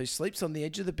 Sable, who sleeps on the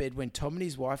edge of the bed when Tom and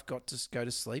his wife got to go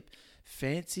to sleep,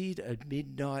 fancied a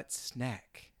midnight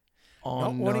snack. Oh,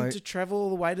 Not no. wanting to travel all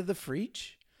the way to the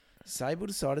fridge, Sable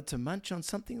decided to munch on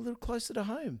something a little closer to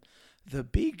home. The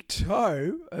big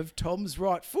toe of Tom's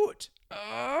right foot.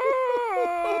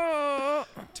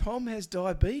 Tom has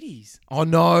diabetes, Oh,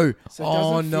 no. so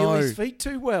Oh, doesn't feel no. his feet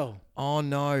too well, Oh,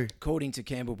 no. according to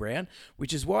Campbell Brown,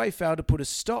 which is why he failed to put a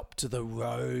stop to the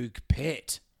rogue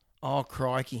pet. Oh,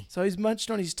 crikey. So he's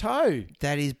munched on his toe.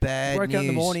 That is bad Woke news. up in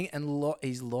the morning and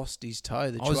he's lost his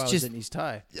toe. The I was chihuahua's just- in his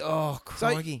toe. Oh,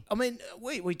 So, crikey. I mean,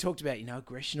 we talked about,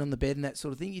 aggression on the bed and that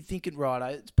sort of thing. You're thinking,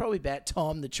 right, it's probably about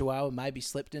time the chihuahua maybe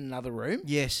slept in another room.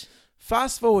 Yes.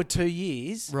 Fast forward 2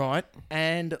 years, Right.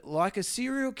 and like a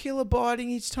serial killer biding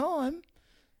his time,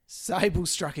 Sable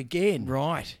struck again.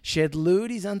 Right. She had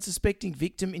lured his unsuspecting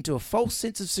victim into a false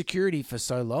sense of security for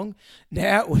so long.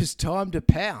 Now it was time to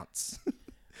pounce.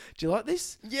 Do you like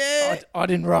this? Yeah. I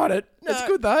didn't write it. No. It's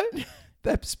good, though.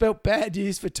 That spelt bad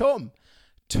news for Tom.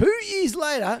 2 years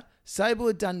later, Sable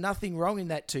had done nothing wrong in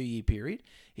that 2-year period.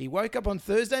 He woke up on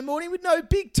Thursday morning with no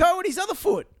big toe on his other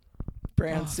foot,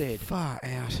 Brown said. Far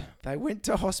out. They went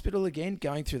to hospital again,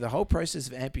 going through the whole process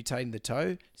of amputating the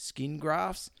toe, skin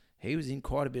grafts. He was in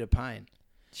quite a bit of pain.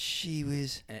 Gee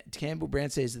whiz. Campbell Brown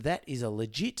says that is a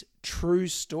legit, true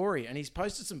story. And he's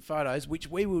posted some photos, which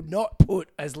we will not put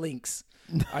as links.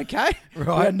 Okay?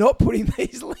 Right. We are not putting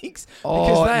these links Oh,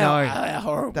 because they no. are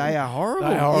horrible. They are horrible.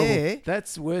 They are horrible. Yeah.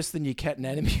 That's worse than your cat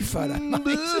anatomy photo, mate.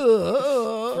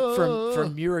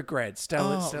 From Muragrad,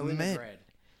 Stalingrad. man.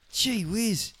 Gee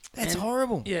whiz. That's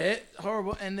horrible. Yeah,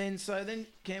 horrible. And then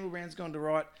Campbell Brown's gone to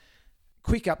write,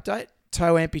 quick update,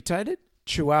 toe amputated,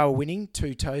 Chihuahua winning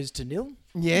 2 toes to 0.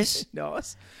 Yes.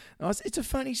 Nice. It's a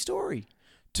funny story.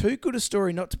 Too good a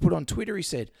story not to put on Twitter, he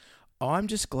said. I'm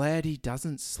just glad he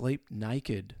doesn't sleep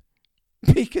naked.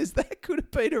 because that could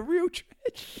have been a real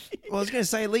tragedy. Well, I was going to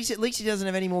say, at least he doesn't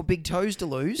have any more big toes to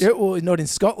lose. Yeah, well, not in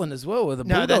Scotland as well, where the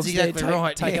No, Bulldogs that's exactly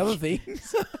right, take yeah. other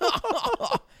things.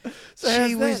 So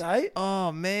Gee how's whiz. that, eh?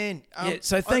 Oh, man. Yeah,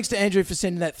 so thanks to Andrew for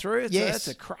sending that through. Yes. That's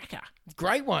a cracker.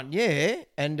 Great one, yeah.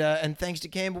 And thanks to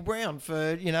Campbell Brown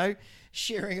for,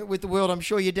 sharing it with the world. I'm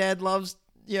sure your dad loves,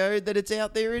 that it's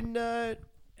out there in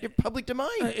your public domain.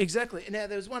 Exactly. Now,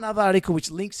 there was one other article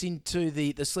which links into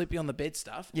the sleeping on the bed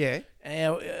stuff. Yeah.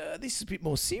 Now, this is a bit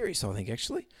more serious, I think,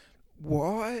 actually.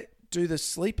 What do the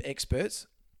sleep experts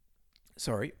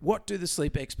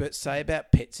say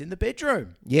about pets in the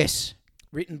bedroom? Yes.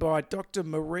 Written by Dr.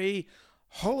 Marie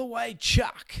Holloway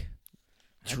Chuck.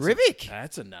 Terrific.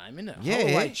 That's a name, isn't it? Yeah.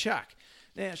 Holloway Chuck.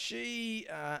 Now, she's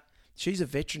a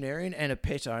veterinarian and a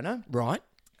pet owner, Right.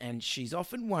 and she's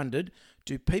often wondered,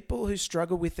 do people who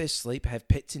struggle with their sleep have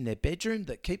pets in their bedroom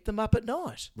that keep them up at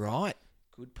night? Right.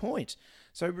 Good point.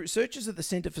 So researchers at the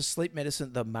Center for Sleep Medicine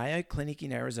at the Mayo Clinic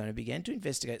in Arizona began to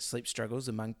investigate sleep struggles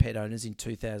among pet owners in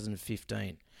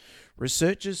 2015.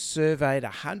 Researchers surveyed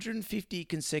 150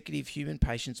 consecutive human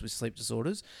patients with sleep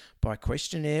disorders by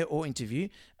questionnaire or interview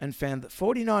and found that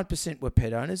 49% were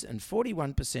pet owners and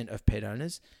 41% of pet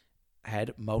owners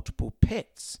had multiple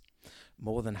pets.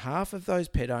 More than half of those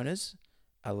pet owners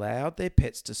allowed their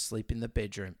pets to sleep in the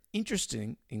bedroom.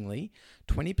 Interestingly,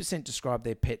 20% described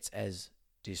their pets as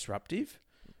disruptive,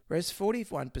 whereas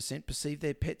 41% perceived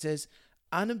their pets as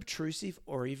unobtrusive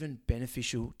or even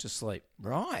beneficial to sleep.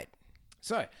 Right.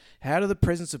 So, how do the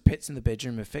presence of pets in the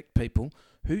bedroom affect people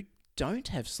who don't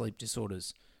have sleep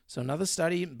disorders? So, another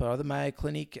study by the Mayo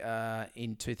Clinic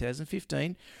in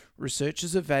 2015,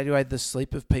 researchers evaluated the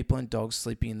sleep of people and dogs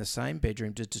sleeping in the same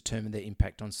bedroom to determine their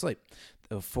impact on sleep.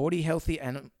 There were 40 healthy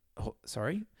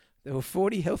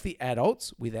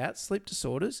adults without sleep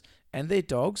disorders and their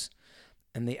dogs,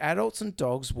 and the adults and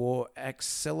dogs wore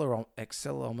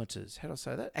accelerometers. How do I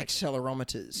say that?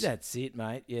 Accelerometers. That's it,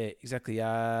 mate. Yeah, exactly.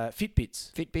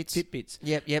 Fitbits. Fitbits.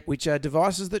 Yep. Which are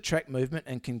devices that track movement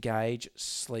and can gauge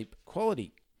sleep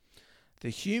quality.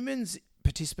 The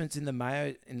participants in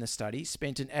the study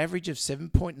spent an average of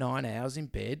 7.9 hours in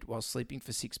bed while sleeping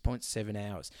for 6.7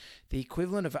 hours, the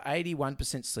equivalent of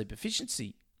 81% sleep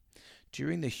efficiency.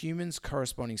 During the humans'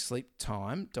 corresponding sleep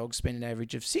time, dogs spent an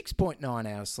average of 6.9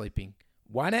 hours sleeping,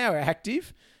 1 hour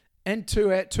active, and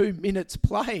 2 minutes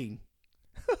playing.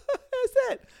 How's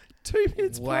that? 2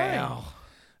 minutes playing. Wow.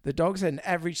 The dogs had an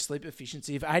average sleep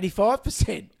efficiency of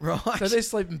 85%. Right. So they're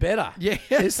sleeping better. Yeah.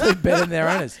 They're sleeping better than their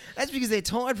owners. That's because they're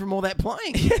tired from all that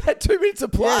playing. Yeah, 2 minutes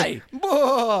of play. Yeah.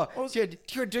 Whoa. You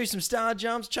could do some star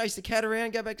jumps, chase the cat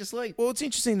around, go back to sleep. Well, it's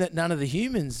interesting that none of the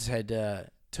humans had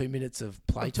 2 minutes of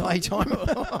playtime.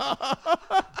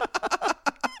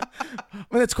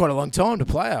 Well, that's quite a long time to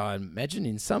play, I imagine,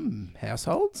 in some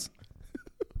households.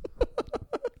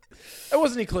 It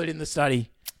wasn't included in the study.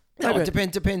 No, it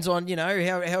depends on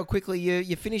how quickly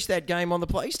you finish that game on the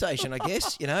PlayStation. I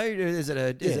guess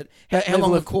how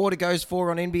long the quarter goes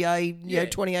for on NBA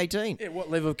 2018. Yeah,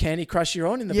 what level of Candy Crush you're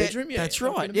on in the bedroom? Yeah, that's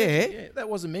right. Yeah, that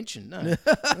wasn't mentioned. No.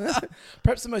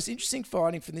 Perhaps the most interesting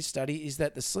finding from this study is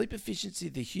that the sleep efficiency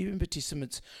of the human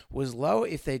participants was lower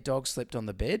if their dog slept on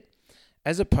the bed,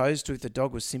 as opposed to if the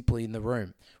dog was simply in the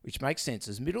room, which makes sense,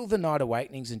 as middle-of-the-night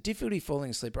awakenings and difficulty falling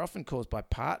asleep are often caused by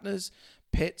partners,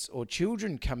 pets, or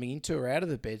children coming into or out of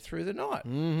the bed through the night.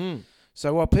 Mm-hmm.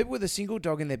 So while people with a single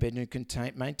dog in their bedroom can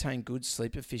maintain good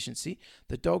sleep efficiency,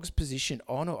 the dog's position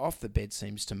on or off the bed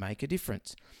seems to make a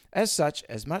difference. As such,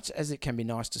 as much as it can be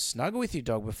nice to snuggle with your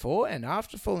dog before and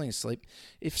after falling asleep,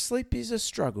 if sleep is a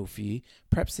struggle for you,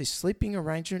 perhaps this sleeping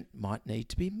arrangement might need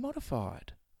to be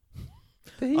modified.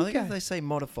 I think if they say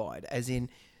modified, as in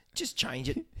just change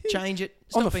it. On the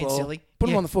Stop being floor. silly. Put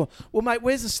them on the floor. Well, mate,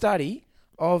 where's the study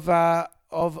of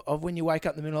when you wake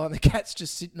up in the middle of the night and the cat's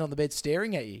just sitting on the bed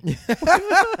staring at you?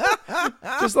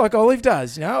 Just like Olive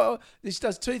does, This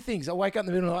does two things. I wake up in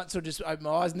the middle of the night and sort of just open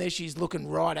my eyes and there she's looking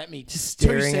right at me, just 2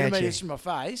 staring at centimetres you. from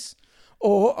my face.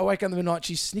 Or I wake up in the middle of the night,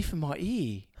 she's sniffing my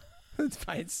ear.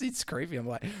 It's creepy. I'm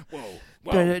like, whoa.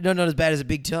 But not as bad as a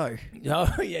big toe. No,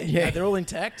 yeah. They're all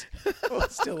intact.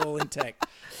 Still all intact.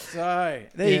 So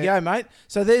there you go, mate.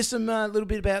 So there's some little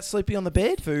bit about sleeping on the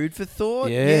bed. Food for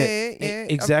thought. Yeah. Yeah.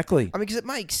 Exactly. I mean, because it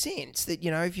makes sense that,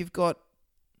 if you've got,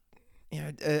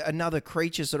 another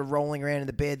creature sort of rolling around in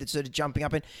the bed that's sort of jumping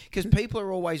up, and because people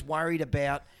are always worried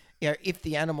about, if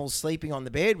the animal's sleeping on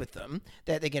the bed with them,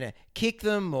 that they're going to kick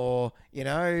them or,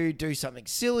 do something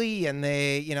silly, and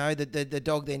they're, the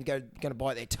dog then going to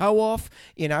bite their toe off.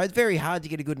 It's very hard to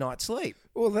get a good night's sleep.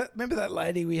 Well, remember that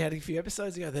lady we had a few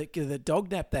episodes ago that the dog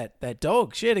napped that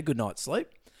dog? She had a good night's sleep.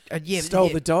 Stole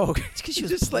the dog. It's because she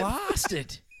was Just like-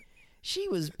 plastered. She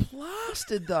was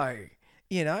plastered, though.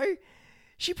 You know?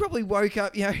 She probably woke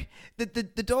up, you know,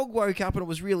 the dog woke up and it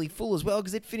was really full as well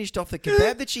because it finished off the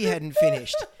kebab that she hadn't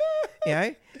finished. You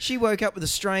know, she woke up with a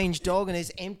strange dog and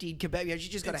this emptied kebab. You know, she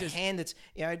just got a hand that's,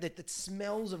 you know, that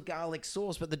smells of garlic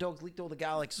sauce, but the dog's licked all the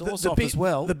garlic sauce off as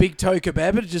well. The big toe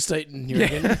kebab had just eaten you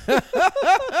again.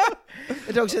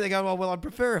 The dog said, they go, well, I'd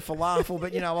prefer a falafel,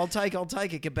 but, you know, I'll take a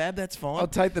kebab. That's fine. I'll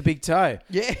take the big toe.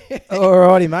 Yeah.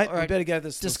 Alrighty, mate. All right. We better go to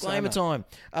this Disclaimer time.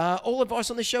 All advice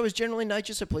on this show is general in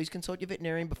nature, so please consult your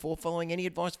veterinarian before following any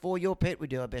advice for your pet. We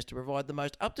do our best to provide the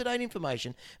most up-to-date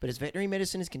information, but as veterinary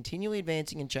medicine is continually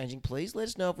advancing and changing, please let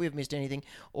us know if we have missed anything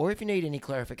or if you need any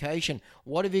clarification.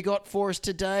 What have you got for us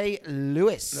today,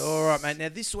 Lewis? All right, mate. Now,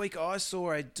 this week I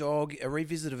saw a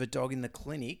revisit of a dog in the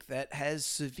clinic that has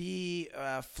severe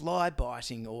fly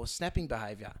biting or snapping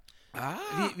behaviour.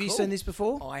 Have you cool. seen this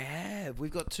before? I have.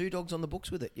 We've got 2 dogs on the books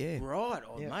with it, yeah. Right.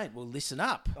 Oh, mate. Well, listen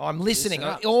up. I'm listening.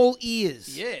 Listen up. All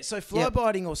ears. Yeah, so fly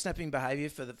biting or snapping behaviour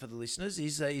for the listeners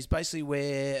is basically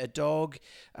where a dog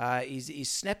is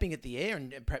snapping at the air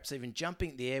and perhaps even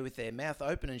jumping at the air with their mouth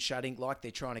open and shutting like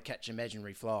they're trying to catch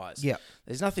imaginary flies. Yeah.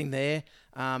 There's nothing there,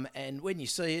 and when you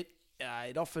see it,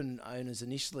 it often owners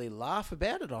initially laugh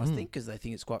about it, I think, because they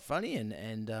think it's quite funny,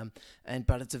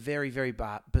 but it's a very, very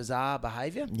bizarre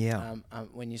behaviour. Yeah.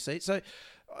 When you see it, so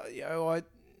I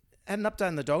had an update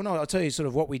on the dog, and I'll tell you sort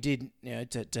of what we did, you know,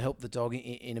 to help the dog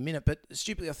in a minute. But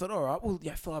stupidly, I thought, all right, well,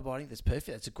 yeah, fly biting, that's perfect.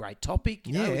 That's a great topic.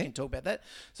 You know, we can talk about that.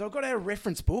 So I got out a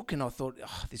reference book, and I thought,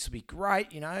 oh, this will be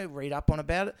great. You know, read up on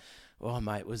about it. Oh,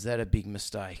 mate, was that a big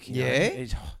mistake? You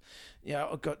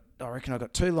know, I reckon I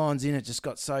got 2 lines in. It just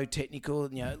got so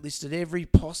technical. You know, it listed every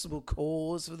possible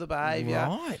cause for the behaviour.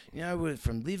 Right. You know,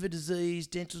 from liver disease,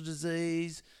 dental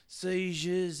disease,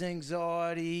 seizures,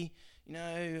 anxiety.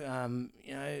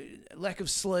 Lack of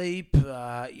sleep.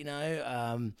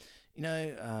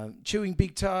 Chewing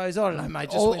big toes. I don't know,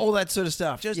 mate. All that sort of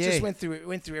stuff. Just went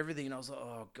through everything, and I was like,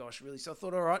 oh gosh, really? So I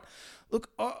thought, all right, look,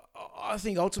 I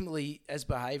think ultimately as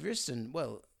behaviourists and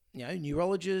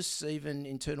neurologists, even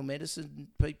internal medicine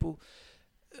people,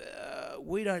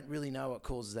 we don't really know what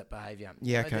causes that behaviour.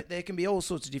 Yeah, okay. There can be all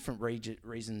sorts of different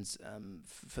reasons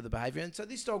for the behaviour. And so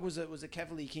this dog was a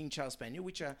Cavalier King Charles Spaniel,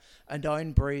 which are a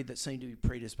known breed that seemed to be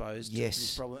predisposed to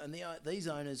this problem. And these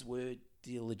owners were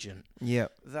diligent. Yeah.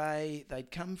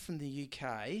 They'd come from the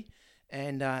UK,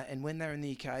 and when they were in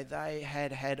the UK, they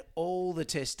had all the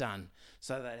tests done.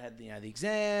 So they had the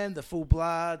exam, the full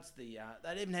bloods, they'd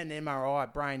even had an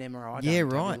MRI, brain MRI. Yeah,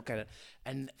 right. Look at it,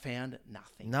 and found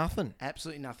nothing. Nothing.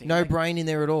 Absolutely nothing. No brain in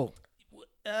there at all.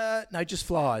 No, just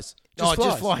flies.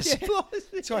 Just flies. Yeah, flies.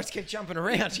 That's why I just kept jumping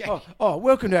around.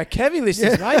 Welcome to our Cavi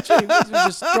listeners, mate. Gee, we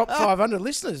just dropped 500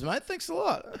 listeners, mate. Thanks a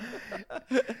lot.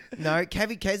 No,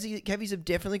 Cavies have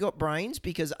definitely got brains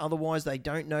because otherwise they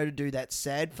don't know to do that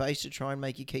sad face to try and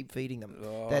make you keep feeding them.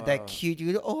 That cute,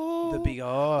 you go, the big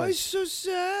eyes. I'm so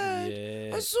sad.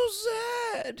 Yeah. I'm so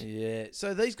sad. Yeah.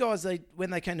 So these guys,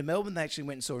 when they came to Melbourne, they actually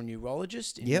went and saw a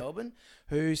neurologist in Melbourne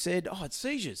who said, it's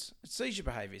seizures. It's seizure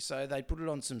behaviour. So they put it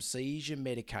on some seizure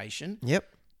medication. Yep.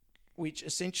 Which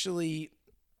essentially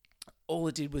all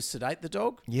it did was sedate the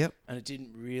dog. Yep. And it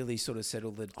didn't really sort of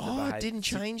settle the behaviour. It didn't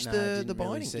change the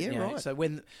biting. Right. So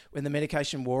when the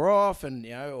medication wore off and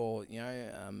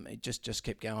it just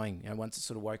kept going. Once it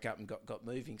sort of woke up and got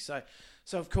moving. So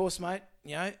of course, mate,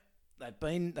 they've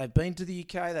been to the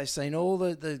UK. They've seen all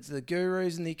the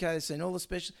gurus in the UK. They've seen all the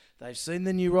specialists. They've seen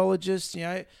the neurologists.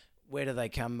 Where do they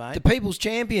come, mate? The people's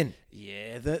champion.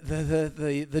 Yeah,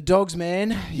 the dogs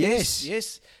man. Yes.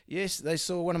 They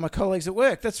saw one of my colleagues at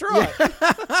work. That's right.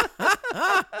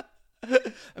 Yeah.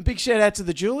 A big shout out to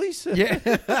the Julies. Yeah.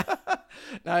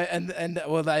 No, and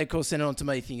they of course sent it on to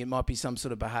me thinking it might be some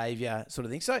sort of behaviour sort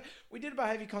of thing. So we did a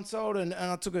behaviour consult and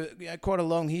I took quite a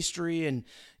long history and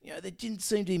there didn't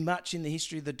seem to be much in the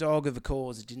history of the dog of a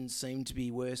cause. It didn't seem to be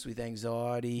worse with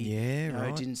anxiety. Yeah, right.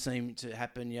 It didn't seem to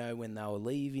happen, when they were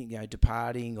leaving,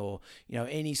 departing or,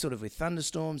 any sort of with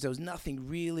thunderstorms. There was nothing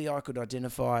really I could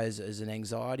identify as an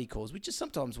anxiety cause, which is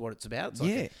sometimes what it's about. It's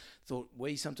like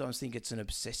we sometimes think it's an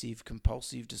obsessive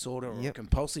compulsive disorder or a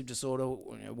compulsive disorder,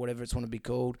 whatever it's want to be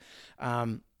called.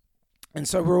 And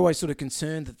so we're always sort of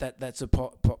concerned that's a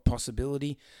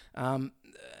possibility.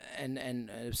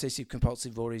 And obsessive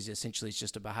compulsive disorder is essentially it's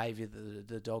just a behaviour that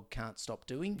the dog can't stop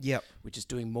doing. Yep. Which is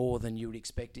doing more than you would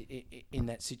expect in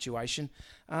that situation.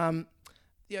 The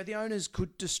owners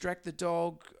could distract the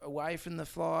dog away from the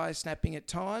fly, snapping at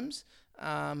times.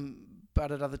 But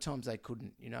at other times they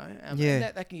couldn't, Yeah. And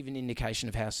that can give an indication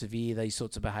of how severe these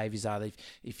sorts of behaviours are.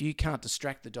 If you can't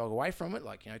distract the dog away from it,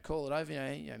 like, call it over,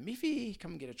 Miffy,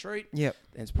 come and get a treat. Yep.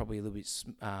 Then it's probably a little bit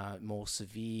more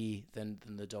severe than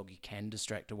the dog you can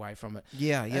distract away from it.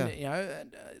 Yeah, yeah.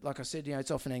 And, like I said,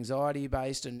 it's often anxiety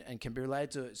based and can be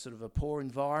related to sort of a poor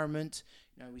environment.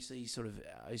 We see sort of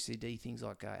OCD things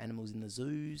like animals in the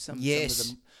zoos. Some of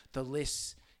the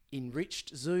less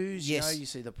enriched zoos, Yes. you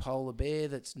see the polar bear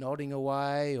that's nodding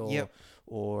away, or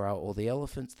the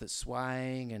elephants that's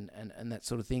swaying and that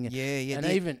sort of thing. Yeah.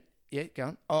 And go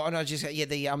on. Oh no, just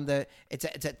the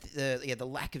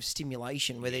lack of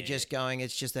stimulation where they're just going.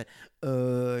 It's just that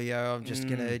I'm just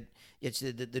gonna. It's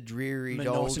the dreary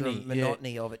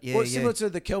monotony of it. Yeah, well, it's similar to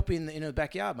the kelpie in the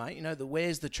backyard, mate.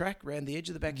 Where's the track around the edge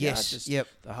of the backyard? Yes.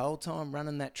 The whole time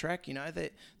running that track.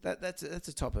 That's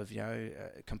a type of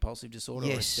compulsive disorder,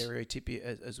 or a stereotypy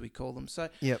as we call them. So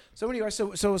So anyway,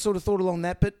 so I sort of thought along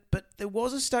that, but there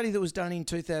was a study that was done in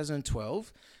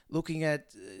 2012 looking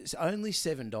at only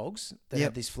 7 dogs that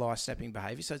had this fly snapping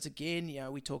behaviour. So it's again,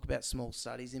 we talk about small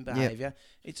studies in behaviour.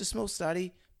 It's a small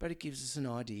study, but it gives us an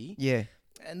idea. Yeah.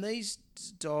 And these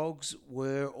dogs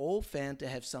were all found to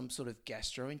have some sort of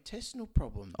gastrointestinal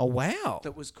problem. Oh, wow.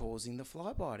 That was causing the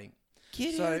fly biting.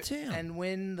 Get out of town. And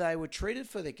when they were treated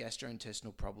for their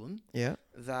gastrointestinal problem,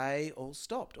 they all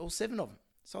stopped, all 7 of them.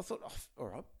 So I thought, all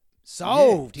right,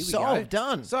 solved. Here we go.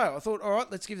 Done. So I thought, all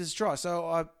right, let's give this a try.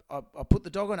 So I put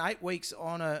the dog on 8 weeks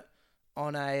on a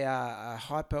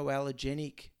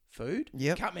hypoallergenic food.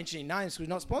 Yep. Can't mention any names because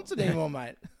we're not sponsored anymore,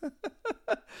 mate.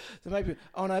 So maybe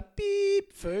on a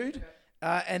beep food.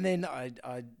 And then I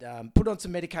put on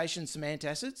some medication, some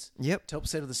antacids. Yep. To help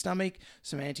settle the stomach,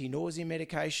 some anti-nausea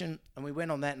medication. And we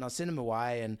went on that and I sent them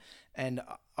away. And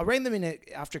I rang them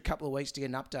after a couple of weeks to get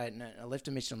an update. And I left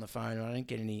a message on the phone and I didn't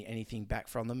get anything back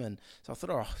from them. And so I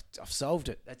thought, I've solved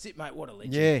it. That's it, mate. What a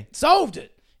legend. Yeah. Solved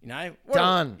it.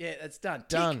 Done. Yeah, that's done.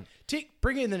 Done. Tick.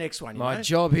 Bring in the next one. My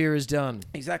job here is done.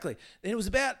 Exactly. Then it was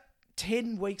about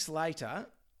 10 weeks later,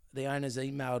 the owners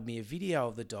emailed me a video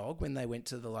of the dog when they went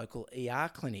to the local ER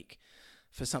clinic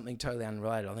for something totally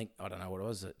unrelated. I don't know what it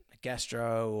was, a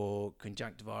gastro or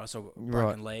conjunctivitis or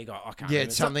broken leg. I can't remember.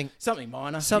 It's something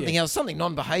minor. Something else, something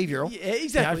non-behavioural. Yeah,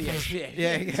 exactly.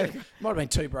 Yeah. Might have been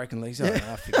 2 broken legs. I don't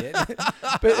know, I forget.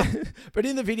 but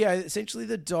in the video, essentially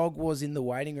the dog was in the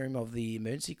waiting room of the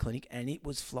emergency clinic and it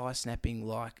was fly snapping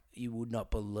like you would not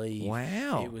believe.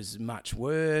 Wow. It was much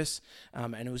worse.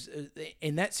 And it was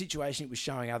in that situation, it was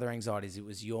showing other anxieties. It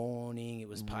was yawning. It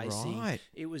was pacing. Right.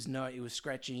 It was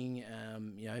scratching,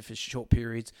 for short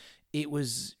periods. It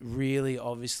was really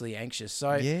obviously anxious.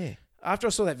 So after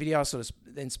I saw that video, I sort of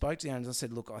then spoke to the owners. I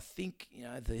said, look, I think,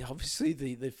 obviously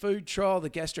the food trial, the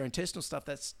gastrointestinal stuff,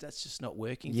 that's just not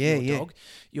working for your dog.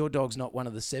 Your dog's not one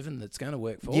of the 7 that's going to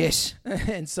work for. Yes.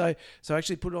 And so I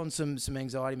actually put on some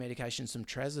anxiety medication, some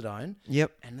trazodone.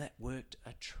 Yep. And that worked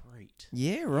a treat.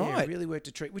 Yeah, right. Yeah, it really worked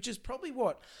a treat, which is probably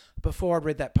what, before I'd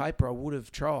read that paper, I would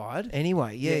have tried.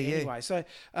 Anyway, yeah. Anyway, so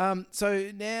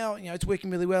now, it's working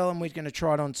really well and we're going to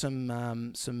try it on some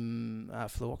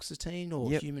fluoxetine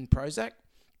or human Prozac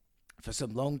for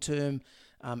some long-term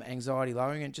anxiety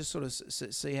lowering and just sort of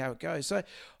see how it goes. So,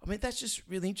 I mean, that's just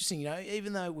really interesting.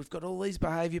 Even though we've got all these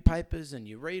behaviour papers and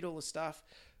you read all the stuff,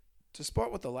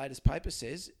 despite what the latest paper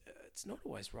says, it's not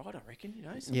always right, I reckon.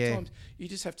 Sometimes you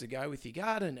just have to go with your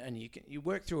gut and you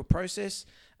work through a process,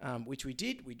 which we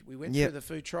did. We went through the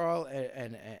food trial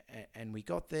and we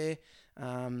got there.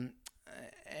 And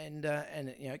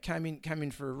came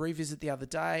in for a revisit the other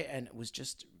day and it was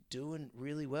just doing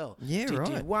really well. Yeah,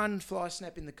 right. Did 1 fly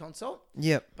snap in the consult.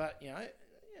 Yep. But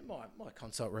my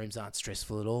consult rooms aren't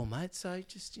stressful at all, mate. So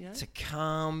just it's a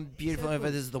calm, beautiful.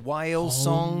 There's the whale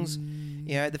songs.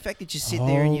 The fact that you sit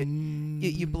there and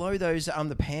you blow those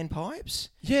the panpipes.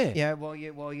 Yeah. Yeah.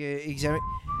 While you examine.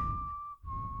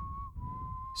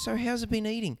 So how's it been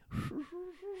eating?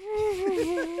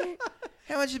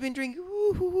 How much has it been drinking?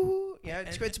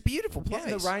 It's a beautiful place.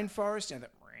 In the rainforest,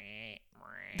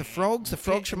 the frogs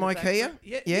from IKEA.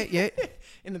 Yeah.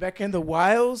 In the background, the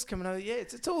whales coming over. Yeah,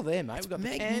 it's all there, mate. We've got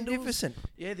magnificent. The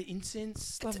candles. Yeah, the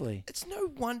incense. It's lovely. It's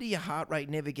no wonder your heart rate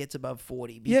never gets above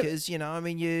 40 because you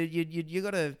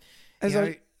got to.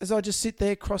 As I just sit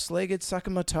there cross-legged,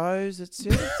 sucking my toes. It's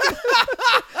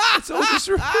all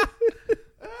just.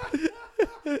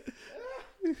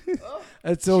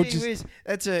 It's all just.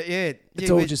 That's It's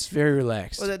all just very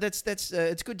relaxed. Well, that's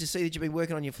it's good to see that you've been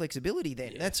working on your flexibility.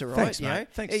 Then that's all right. Thanks, mate.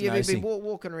 Thanks. You've been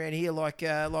walking around here like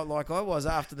I was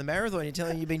after the marathon. You're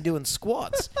telling me you've been doing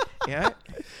squats.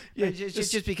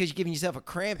 Just because you're giving yourself a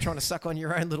cramp trying to suck on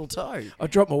your own little toe. I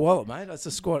dropped my wallet, mate. That's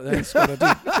the squat. That's what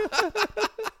I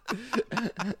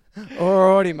did.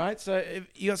 Alrighty, mate. So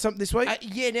you got something this week?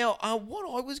 Now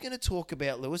what I was going to talk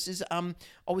about, Lewis, is I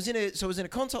was in a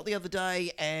consult the other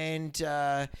day, and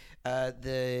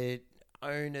the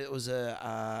owner, it was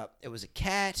a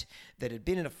cat that had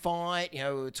been in a fight. We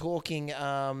were talking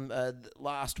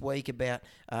last week about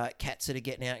cats that are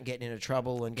getting out and getting into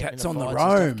trouble and getting Cats into on the fights and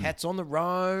stuff. roam. Cats on the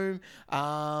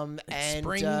roam.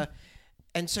 Spring.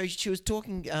 And so she was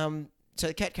talking. So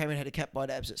the cat came in and had a cat bite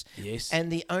abscess. Yes.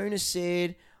 And the owner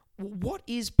said, "Well, what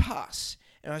is pus?"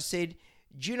 And I said,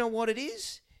 "Do you know what it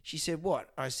is?" She said, "What?"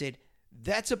 I said,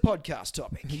 "That's a podcast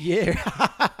topic." Yeah.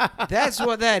 That's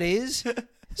what that is.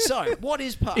 So, what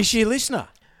is pus? Is she a listener?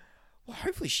 Well,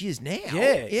 hopefully she is now.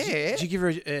 Yeah. Yeah. Did you give her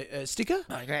a sticker?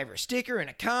 I gave her a sticker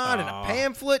and a card and a Oh.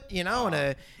 pamphlet,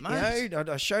 and mate.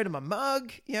 I showed her my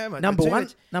mug. My Number two-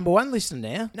 one listener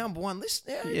now. Number one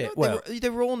listener. Yeah, they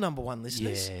were all number one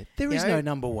listeners. Yeah. There is no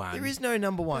number one. There is no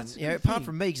number one. That's a good Apart thing.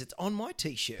 from me, because it's on my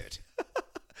T-shirt.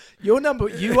 You are number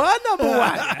one.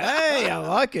 Hey, I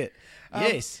like it.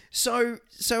 Yes. So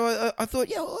I thought,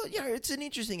 it's an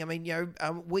interesting. I mean,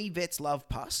 we vets love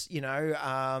pus. We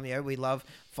love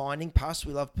finding pus.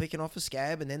 We love picking off a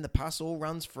scab, and then the pus all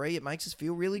runs free. It makes us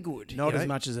feel really good. Not as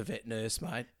much as a vet nurse,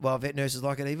 mate. Well, vet nurses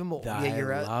like it even more. They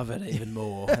love it even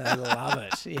more. They love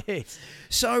it. Yes.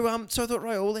 So I thought,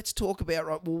 right, well, let's talk about,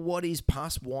 right, well, what is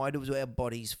pus? Why do our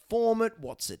bodies form it?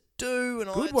 What's it do? And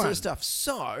all Good that sort one. of stuff.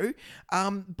 So,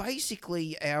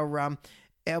 basically,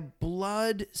 our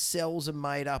blood cells are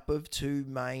made up of two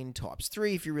main types.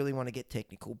 Three if you really want to get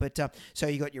technical. But so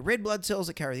you got your red blood cells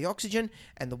that carry the oxygen,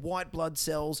 and the white blood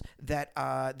cells that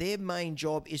their main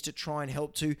job is to try and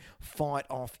help to fight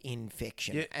off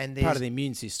infection. Yeah, and part of the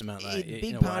immune system, aren't they?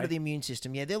 Big part of the immune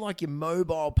system. Yeah, they're like your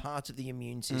mobile parts of the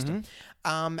immune system.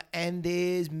 And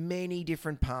there's many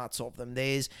different parts of them.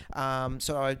 There's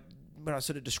when I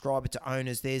sort of describe it to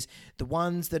owners, there's the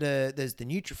ones there's the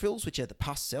neutrophils, which are the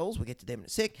pus cells. We'll get to them in a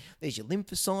sec. There's your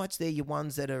lymphocytes. They're your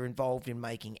ones that are involved in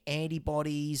making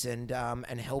antibodies and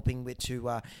helping with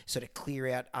to sort of clear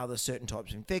out other certain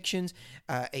types of infections.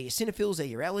 Eosinophils, they're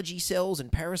your allergy cells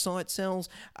and parasite cells.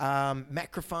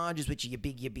 Macrophages, which are your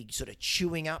big sort of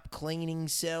chewing up, cleaning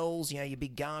cells, your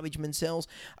big garbage man cells.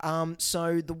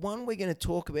 So the one we're going to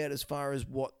talk about as far as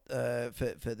what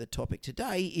for the topic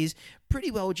today is pretty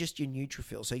well just your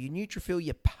neutrophil. So your neutrophil,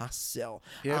 your pus cell.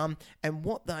 Yep. And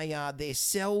what they are, they're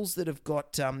cells that have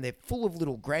got, they're full of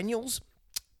little granules.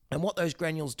 And what those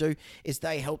granules do is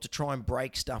they help to try and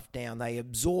break stuff down. They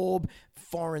absorb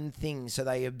foreign things. So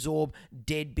they absorb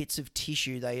dead bits of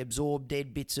tissue. They absorb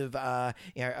dead bits of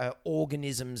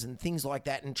organisms and things like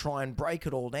that and try and break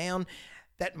it all down.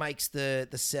 That makes the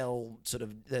cell sort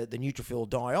of the neutrophil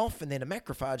die off, and then a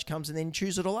macrophage comes and then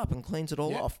chews it all up and cleans it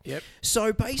all off. Yep.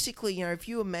 So basically, if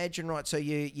you imagine, right, so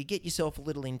you get yourself a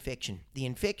little infection. The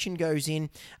infection goes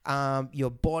in, your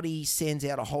body sends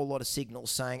out a whole lot of signals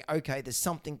saying, okay, there's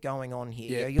something going on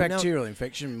here. Yeah, You'll know- bacterial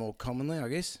infection more commonly, I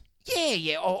guess.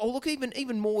 Yeah. Or look,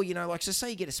 even more, like, so say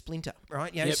you get a splinter,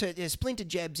 right? Yep. So there's splinter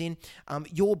jabs in,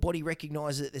 your body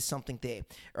recognises that there's something there,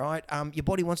 right? Your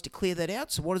body wants to clear that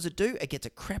out, so what does it do? It gets a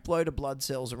crap load of blood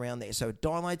cells around there. So it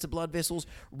dilates the blood vessels,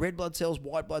 red blood cells,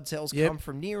 white blood cells Yep. come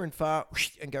from near and far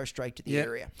and go straight to the Yep.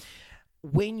 area.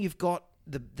 When you've got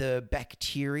the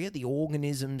bacteria, the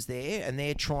organisms there, and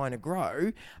they're trying to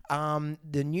grow,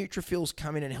 the neutrophils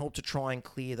come in and help to try and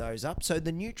clear those up. So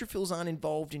the neutrophils aren't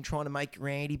involved in trying to make your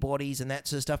antibodies and that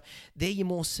sort of stuff. They're your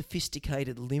more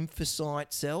sophisticated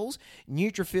lymphocyte cells.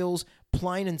 Neutrophils,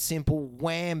 plain and simple,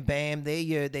 wham bam, they're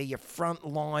your front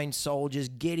line soldiers.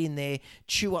 Get in there,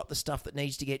 chew up the stuff that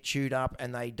needs to get chewed up,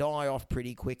 and they die off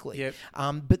pretty quickly. Yep.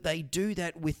 But they do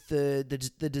that with the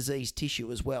diseased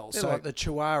tissue as well. They're so like the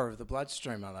chihuahua of the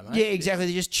bloodstream, are they, mate? yeah, exactly.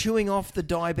 They're just chewing off the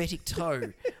diabetic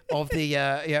toe of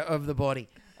the body.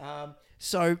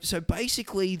 So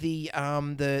basically, the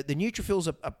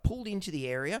neutrophils are pulled into the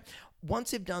area.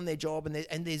 Once they've done their job,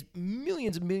 and there's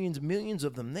millions and millions and millions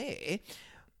of them there,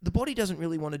 the body doesn't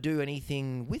really want to do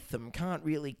anything with them, can't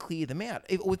really clear them out.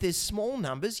 If there's small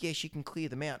numbers, yes, you can clear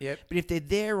them out. Yep. But if they're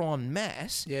there en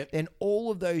masse, Yep. then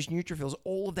all of those neutrophils,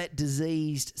 all of that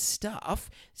diseased stuff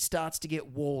starts to get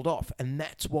walled off. And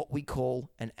that's what we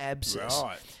call an abscess.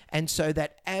 Right. And so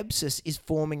that abscess is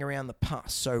forming around the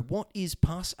pus. So what is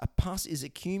pus? A pus is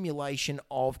accumulation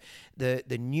of the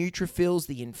neutrophils,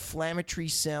 the inflammatory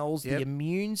cells, Yep. the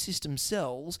immune system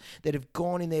cells that have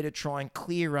gone in there to try and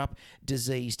clear up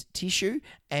disease diseased tissue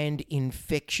and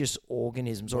infectious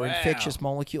organisms or Wow. infectious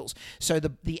molecules. So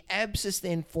the abscess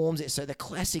then forms it. So the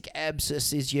classic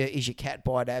abscess is your cat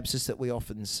bite abscess that we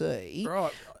often see.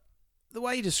 Right. The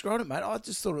way you described it, mate, I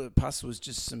just thought the pus was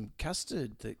just some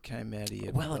custard that came out of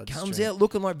your Well, it comes bloodstream. out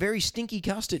looking like very stinky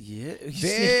custard. Yeah.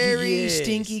 Very Yes.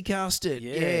 stinky custard.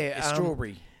 Yeah.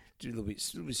 strawberry. Do a little bit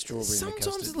strawberry in the Sometimes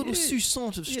custard. a little Yeah.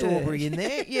 sousson of Yeah. strawberry in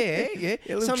there. Yeah, yeah.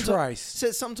 A little trace.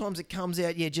 So sometimes it comes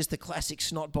out, just the classic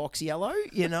snot box yellow,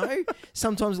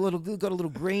 Sometimes got a little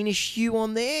greenish hue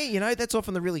on there, That's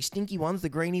often the really stinky ones, the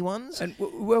greeny ones. And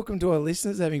welcome to our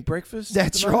listeners having breakfast. at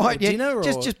That's the moment, right. or Yeah. dinner, or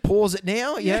Just pause it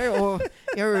now, or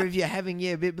if you're having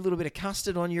a little bit of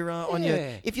custard on your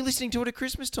Yeah. if you're listening to it at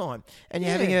Christmas time and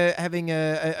you're having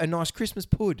a nice Christmas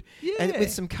pud and Yeah.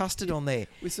 with some custard on there.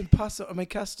 with some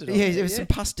custard. On Yeah, there, with some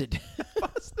pustard.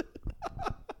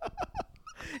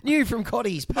 New from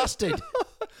Cotty's, pustard.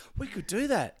 We could do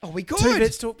that. Oh, we Two could.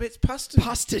 Vets Talk Bets pustard.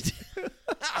 Pustard.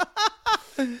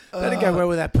 That'd go well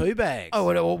with that poo bag. Oh,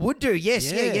 it would do.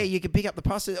 Yes, yeah. Yeah. You could pick up the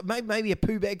pustard. Maybe a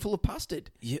poo bag full of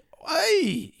pustard. Yeah.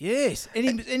 Hey, yes.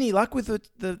 Any luck with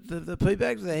the poo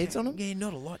bags with the heads on them? Yeah,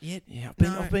 not a lot yet. Yeah,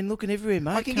 No. I've been looking everywhere,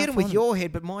 mate. I can Can't get them with find your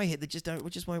head, but my head, they just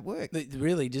won't work. They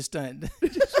really just don't.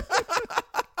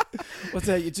 What's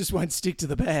that? You just won't stick to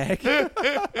the bag.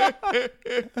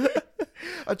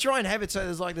 I try and have it so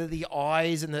there's like the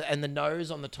eyes and the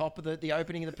nose on the top of the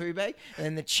opening of the poo bag, and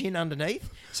then the chin underneath.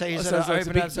 So you Oh, sort of so it's a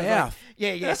open big up. So mouth.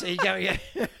 yeah. So you go, yeah.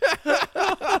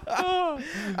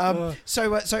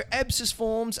 So abscess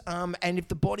forms, and if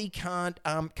the body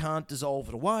can't dissolve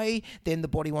it away, then the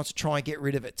body wants to try and get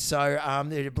rid of it. So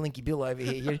there's a Blinky Bill over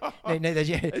here.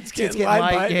 It's getting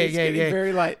late, mate. It's getting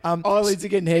very late. Eyelids are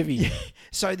getting heavy.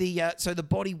 So the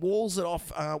body walls it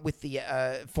off with the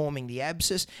forming the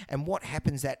abscess, and what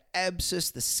happens, that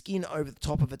abscess, the skin over the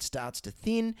top of it starts to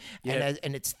thin,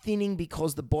 and it's thinning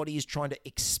because the body is trying to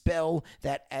expel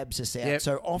that abscess out. Yep.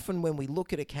 So often when we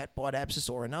look at a cat bite abscess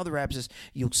or another abscess,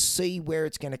 you'll see where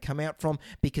it's going to come out from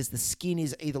because the skin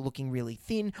is either looking really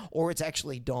thin or it's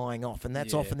actually dying off, and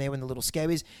that's often there when the little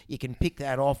scab is. You can pick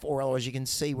that off, or otherwise you can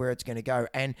see where it's going to go.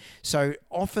 And so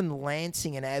often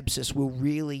lancing an abscess will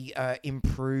really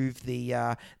improve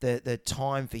the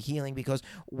time for healing, because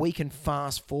we can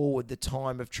fast forward the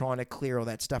time of trying to clear all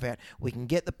that stuff out. We can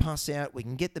get the pus out, we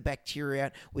can get the bacteria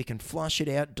out, we can flush it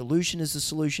out. Dilution is the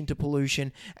solution to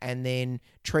pollution, and then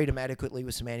treat them adequately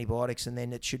with some antibiotics, and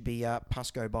then it should be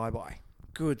pus go bye-bye.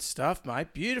 Good stuff,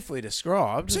 mate. Beautifully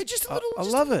described. So just a little... I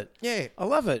love it. Yeah. I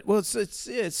love it. Well,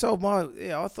 it solved my...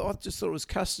 Yeah, I just thought it was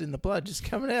custard in the blood just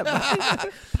coming out. mate.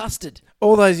 Pustard.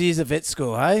 All those years of vet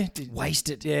school, hey?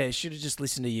 Wasted. Yeah, should have just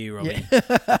listened to you, Robbie.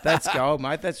 That's gold,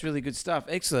 mate. That's really good stuff.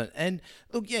 Excellent. And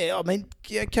look,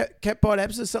 cat bite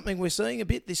abscess is something we're seeing a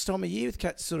bit this time of year with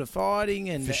cats sort of fighting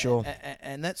and For sure.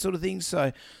 and that sort of thing.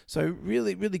 So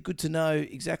really, really good to know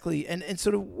exactly. And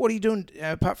sort of what are you doing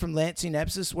apart from lancing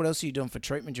abscess? What else are you doing for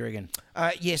treatment, do you reckon?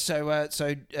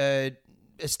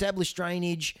 Established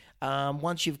drainage.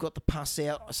 Once you've got the pus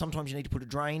out, sometimes you need to put a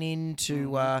drain in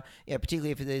to,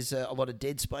 particularly if there's a lot of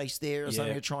dead space there or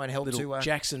something, to try and help little to...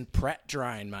 Jackson Pratt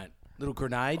drain, mate. Little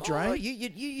grenade Oh, drain. you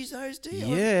use those, do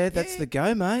you? Yeah, that's the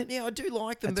go, mate. Yeah, I do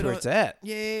like them. That's but where it's at.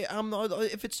 Yeah,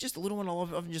 if it's just a little one, I'll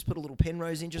often just put a little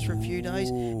Penrose in just for a few days.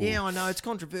 Yeah, I know, it's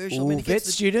controversial. Ooh, vet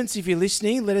students, if you're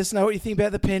listening, let us know what you think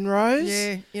about the Penrose.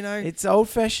 Yeah, it's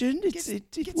old-fashioned.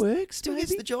 It works. Still maybe.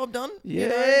 gets the job done.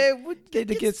 Yeah, Need need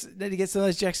to get some of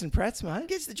those Jackson Pratts, mate.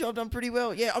 Gets the job done pretty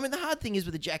well. Yeah, I mean, the hard thing is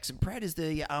with the Jackson Pratt is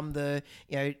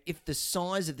if the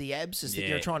size of the abscess that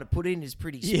you're trying to put in is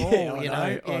pretty small, I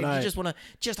know. you just want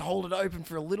to hold it open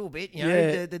for a little bit.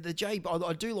 The J.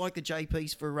 I do like the J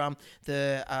piece for like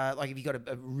if you've got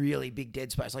a really big dead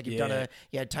space, like you've done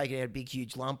taken out a big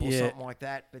huge lump or something like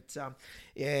that. But sorry.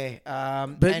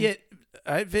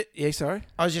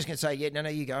 I was just going to say, no,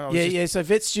 you go. So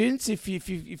vet students, if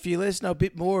you let us know a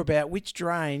bit more about which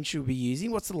drain should we be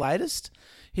using, what's the latest?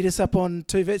 Hit us up on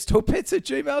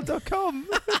 2vetstalkpets@gmail.com.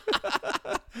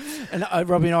 And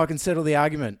Robbie and I can settle the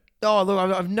argument. Oh, look,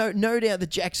 I've no doubt the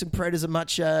Jackson Pret is a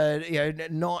much nicer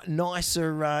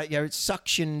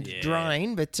suctioned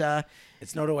drain, but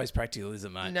it's not always practical, is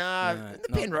it, mate? No, the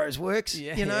Penrose works.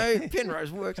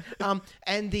 Penrose works.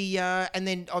 And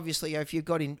then obviously if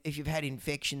you've had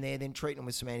infection there, then treating them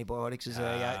with some antibiotics is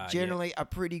generally a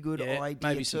pretty good idea.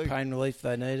 Maybe some pain relief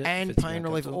they need it. And pain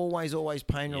relief, always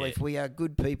pain relief. We are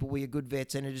good people. We are good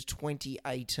vets, and it is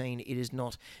 2018. It is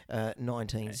not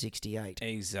 1968.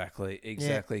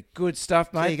 Exactly. Good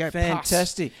stuff, mate. There you go.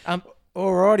 Fantastic.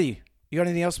 Alrighty. You got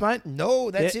anything else, mate?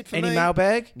 No, that's it for me. Any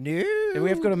mailbag? No. We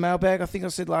have got a mailbag. I think I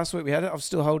said last week we had it. I'm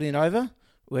still holding it over.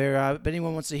 where if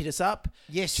anyone wants to hit us up,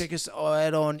 Yes. check us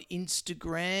out on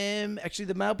Instagram. Actually,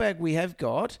 the mailbag we have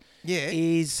got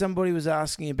is somebody was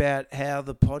asking about how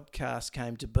the podcast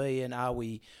came to be and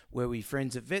were we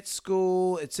friends at vet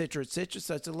school, etc., etc.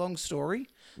 So it's a long story.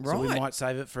 So we Right. might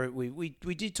save it for we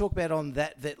did talk about on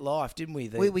That Vet Life, didn't we?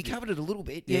 We covered it a little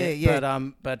bit. Yeah.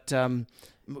 But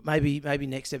maybe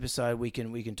next episode we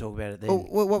can talk about it then.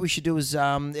 Well, what we should do is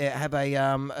have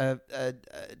a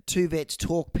Two Vets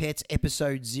Talk Pets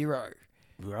episode 0,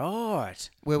 Right.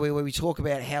 where we talk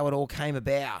about how it all came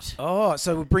about. Oh,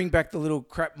 so we'll bring back the little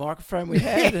crap microphone we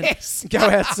had Yes. and go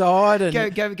outside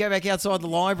and Go back outside the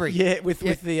library. yeah, with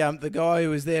the guy who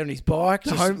was there on his bike,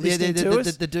 just The listening to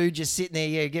us. the dude just sitting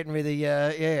there, getting rid of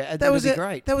That was be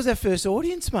great. That was our first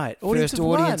audience, mate. Audience First of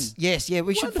audience. one. Yes, yeah,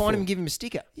 we should Wonderful. find him and give him a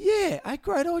sticker. Yeah, a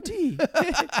great idea.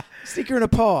 Sticker and a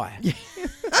pie.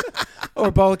 Or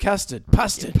a bowl of custard.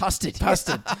 Pustard.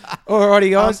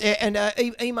 Alrighty, guys.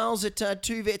 Emails at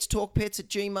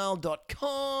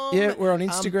twovetstalkpets@gmail.com. Yeah, we're on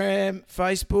Instagram,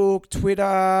 Facebook,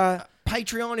 Twitter.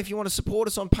 Patreon, if you want to support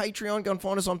us on Patreon, go and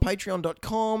find us on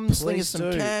patreon.com. Sling us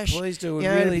some cash. Please do.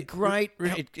 It'd be great.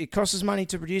 It costs us money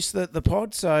to produce the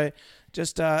pod, so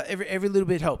just every little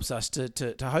bit helps us to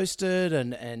host it,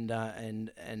 and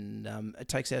it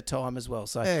takes our time as well.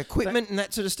 So Equipment and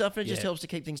that sort of stuff, and it just Yeah. helps to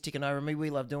keep things ticking over. We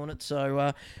love doing it.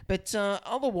 So, but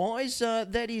otherwise,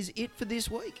 that is it for this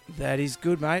week. that is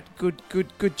good, mate. Good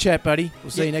chat, buddy.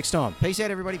 We'll see you next time. Peace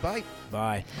out, everybody. Bye.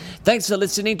 Bye. Thanks for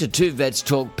listening to Two Vets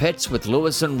Talk Pets with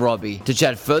Lewis and Robbie. To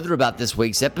chat further about this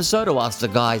week's episode or ask the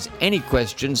guys any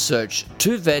questions, search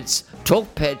Two Vets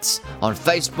Talk Pets on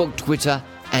Facebook, Twitter,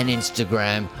 and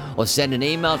Instagram, or send an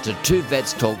email to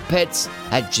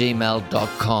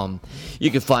twovetstalkpets@gmail.com. You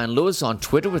can find Lewis on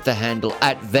Twitter with the handle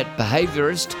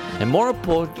 @vetbehaviorist, and more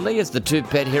importantly, as the two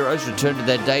pet heroes return to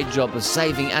their day job of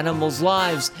saving animals'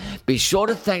 lives, be sure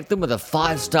to thank them with a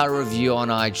 5-star review on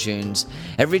iTunes.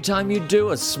 Every time you do,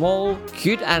 a small,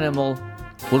 cute animal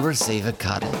will receive a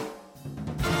cuddle.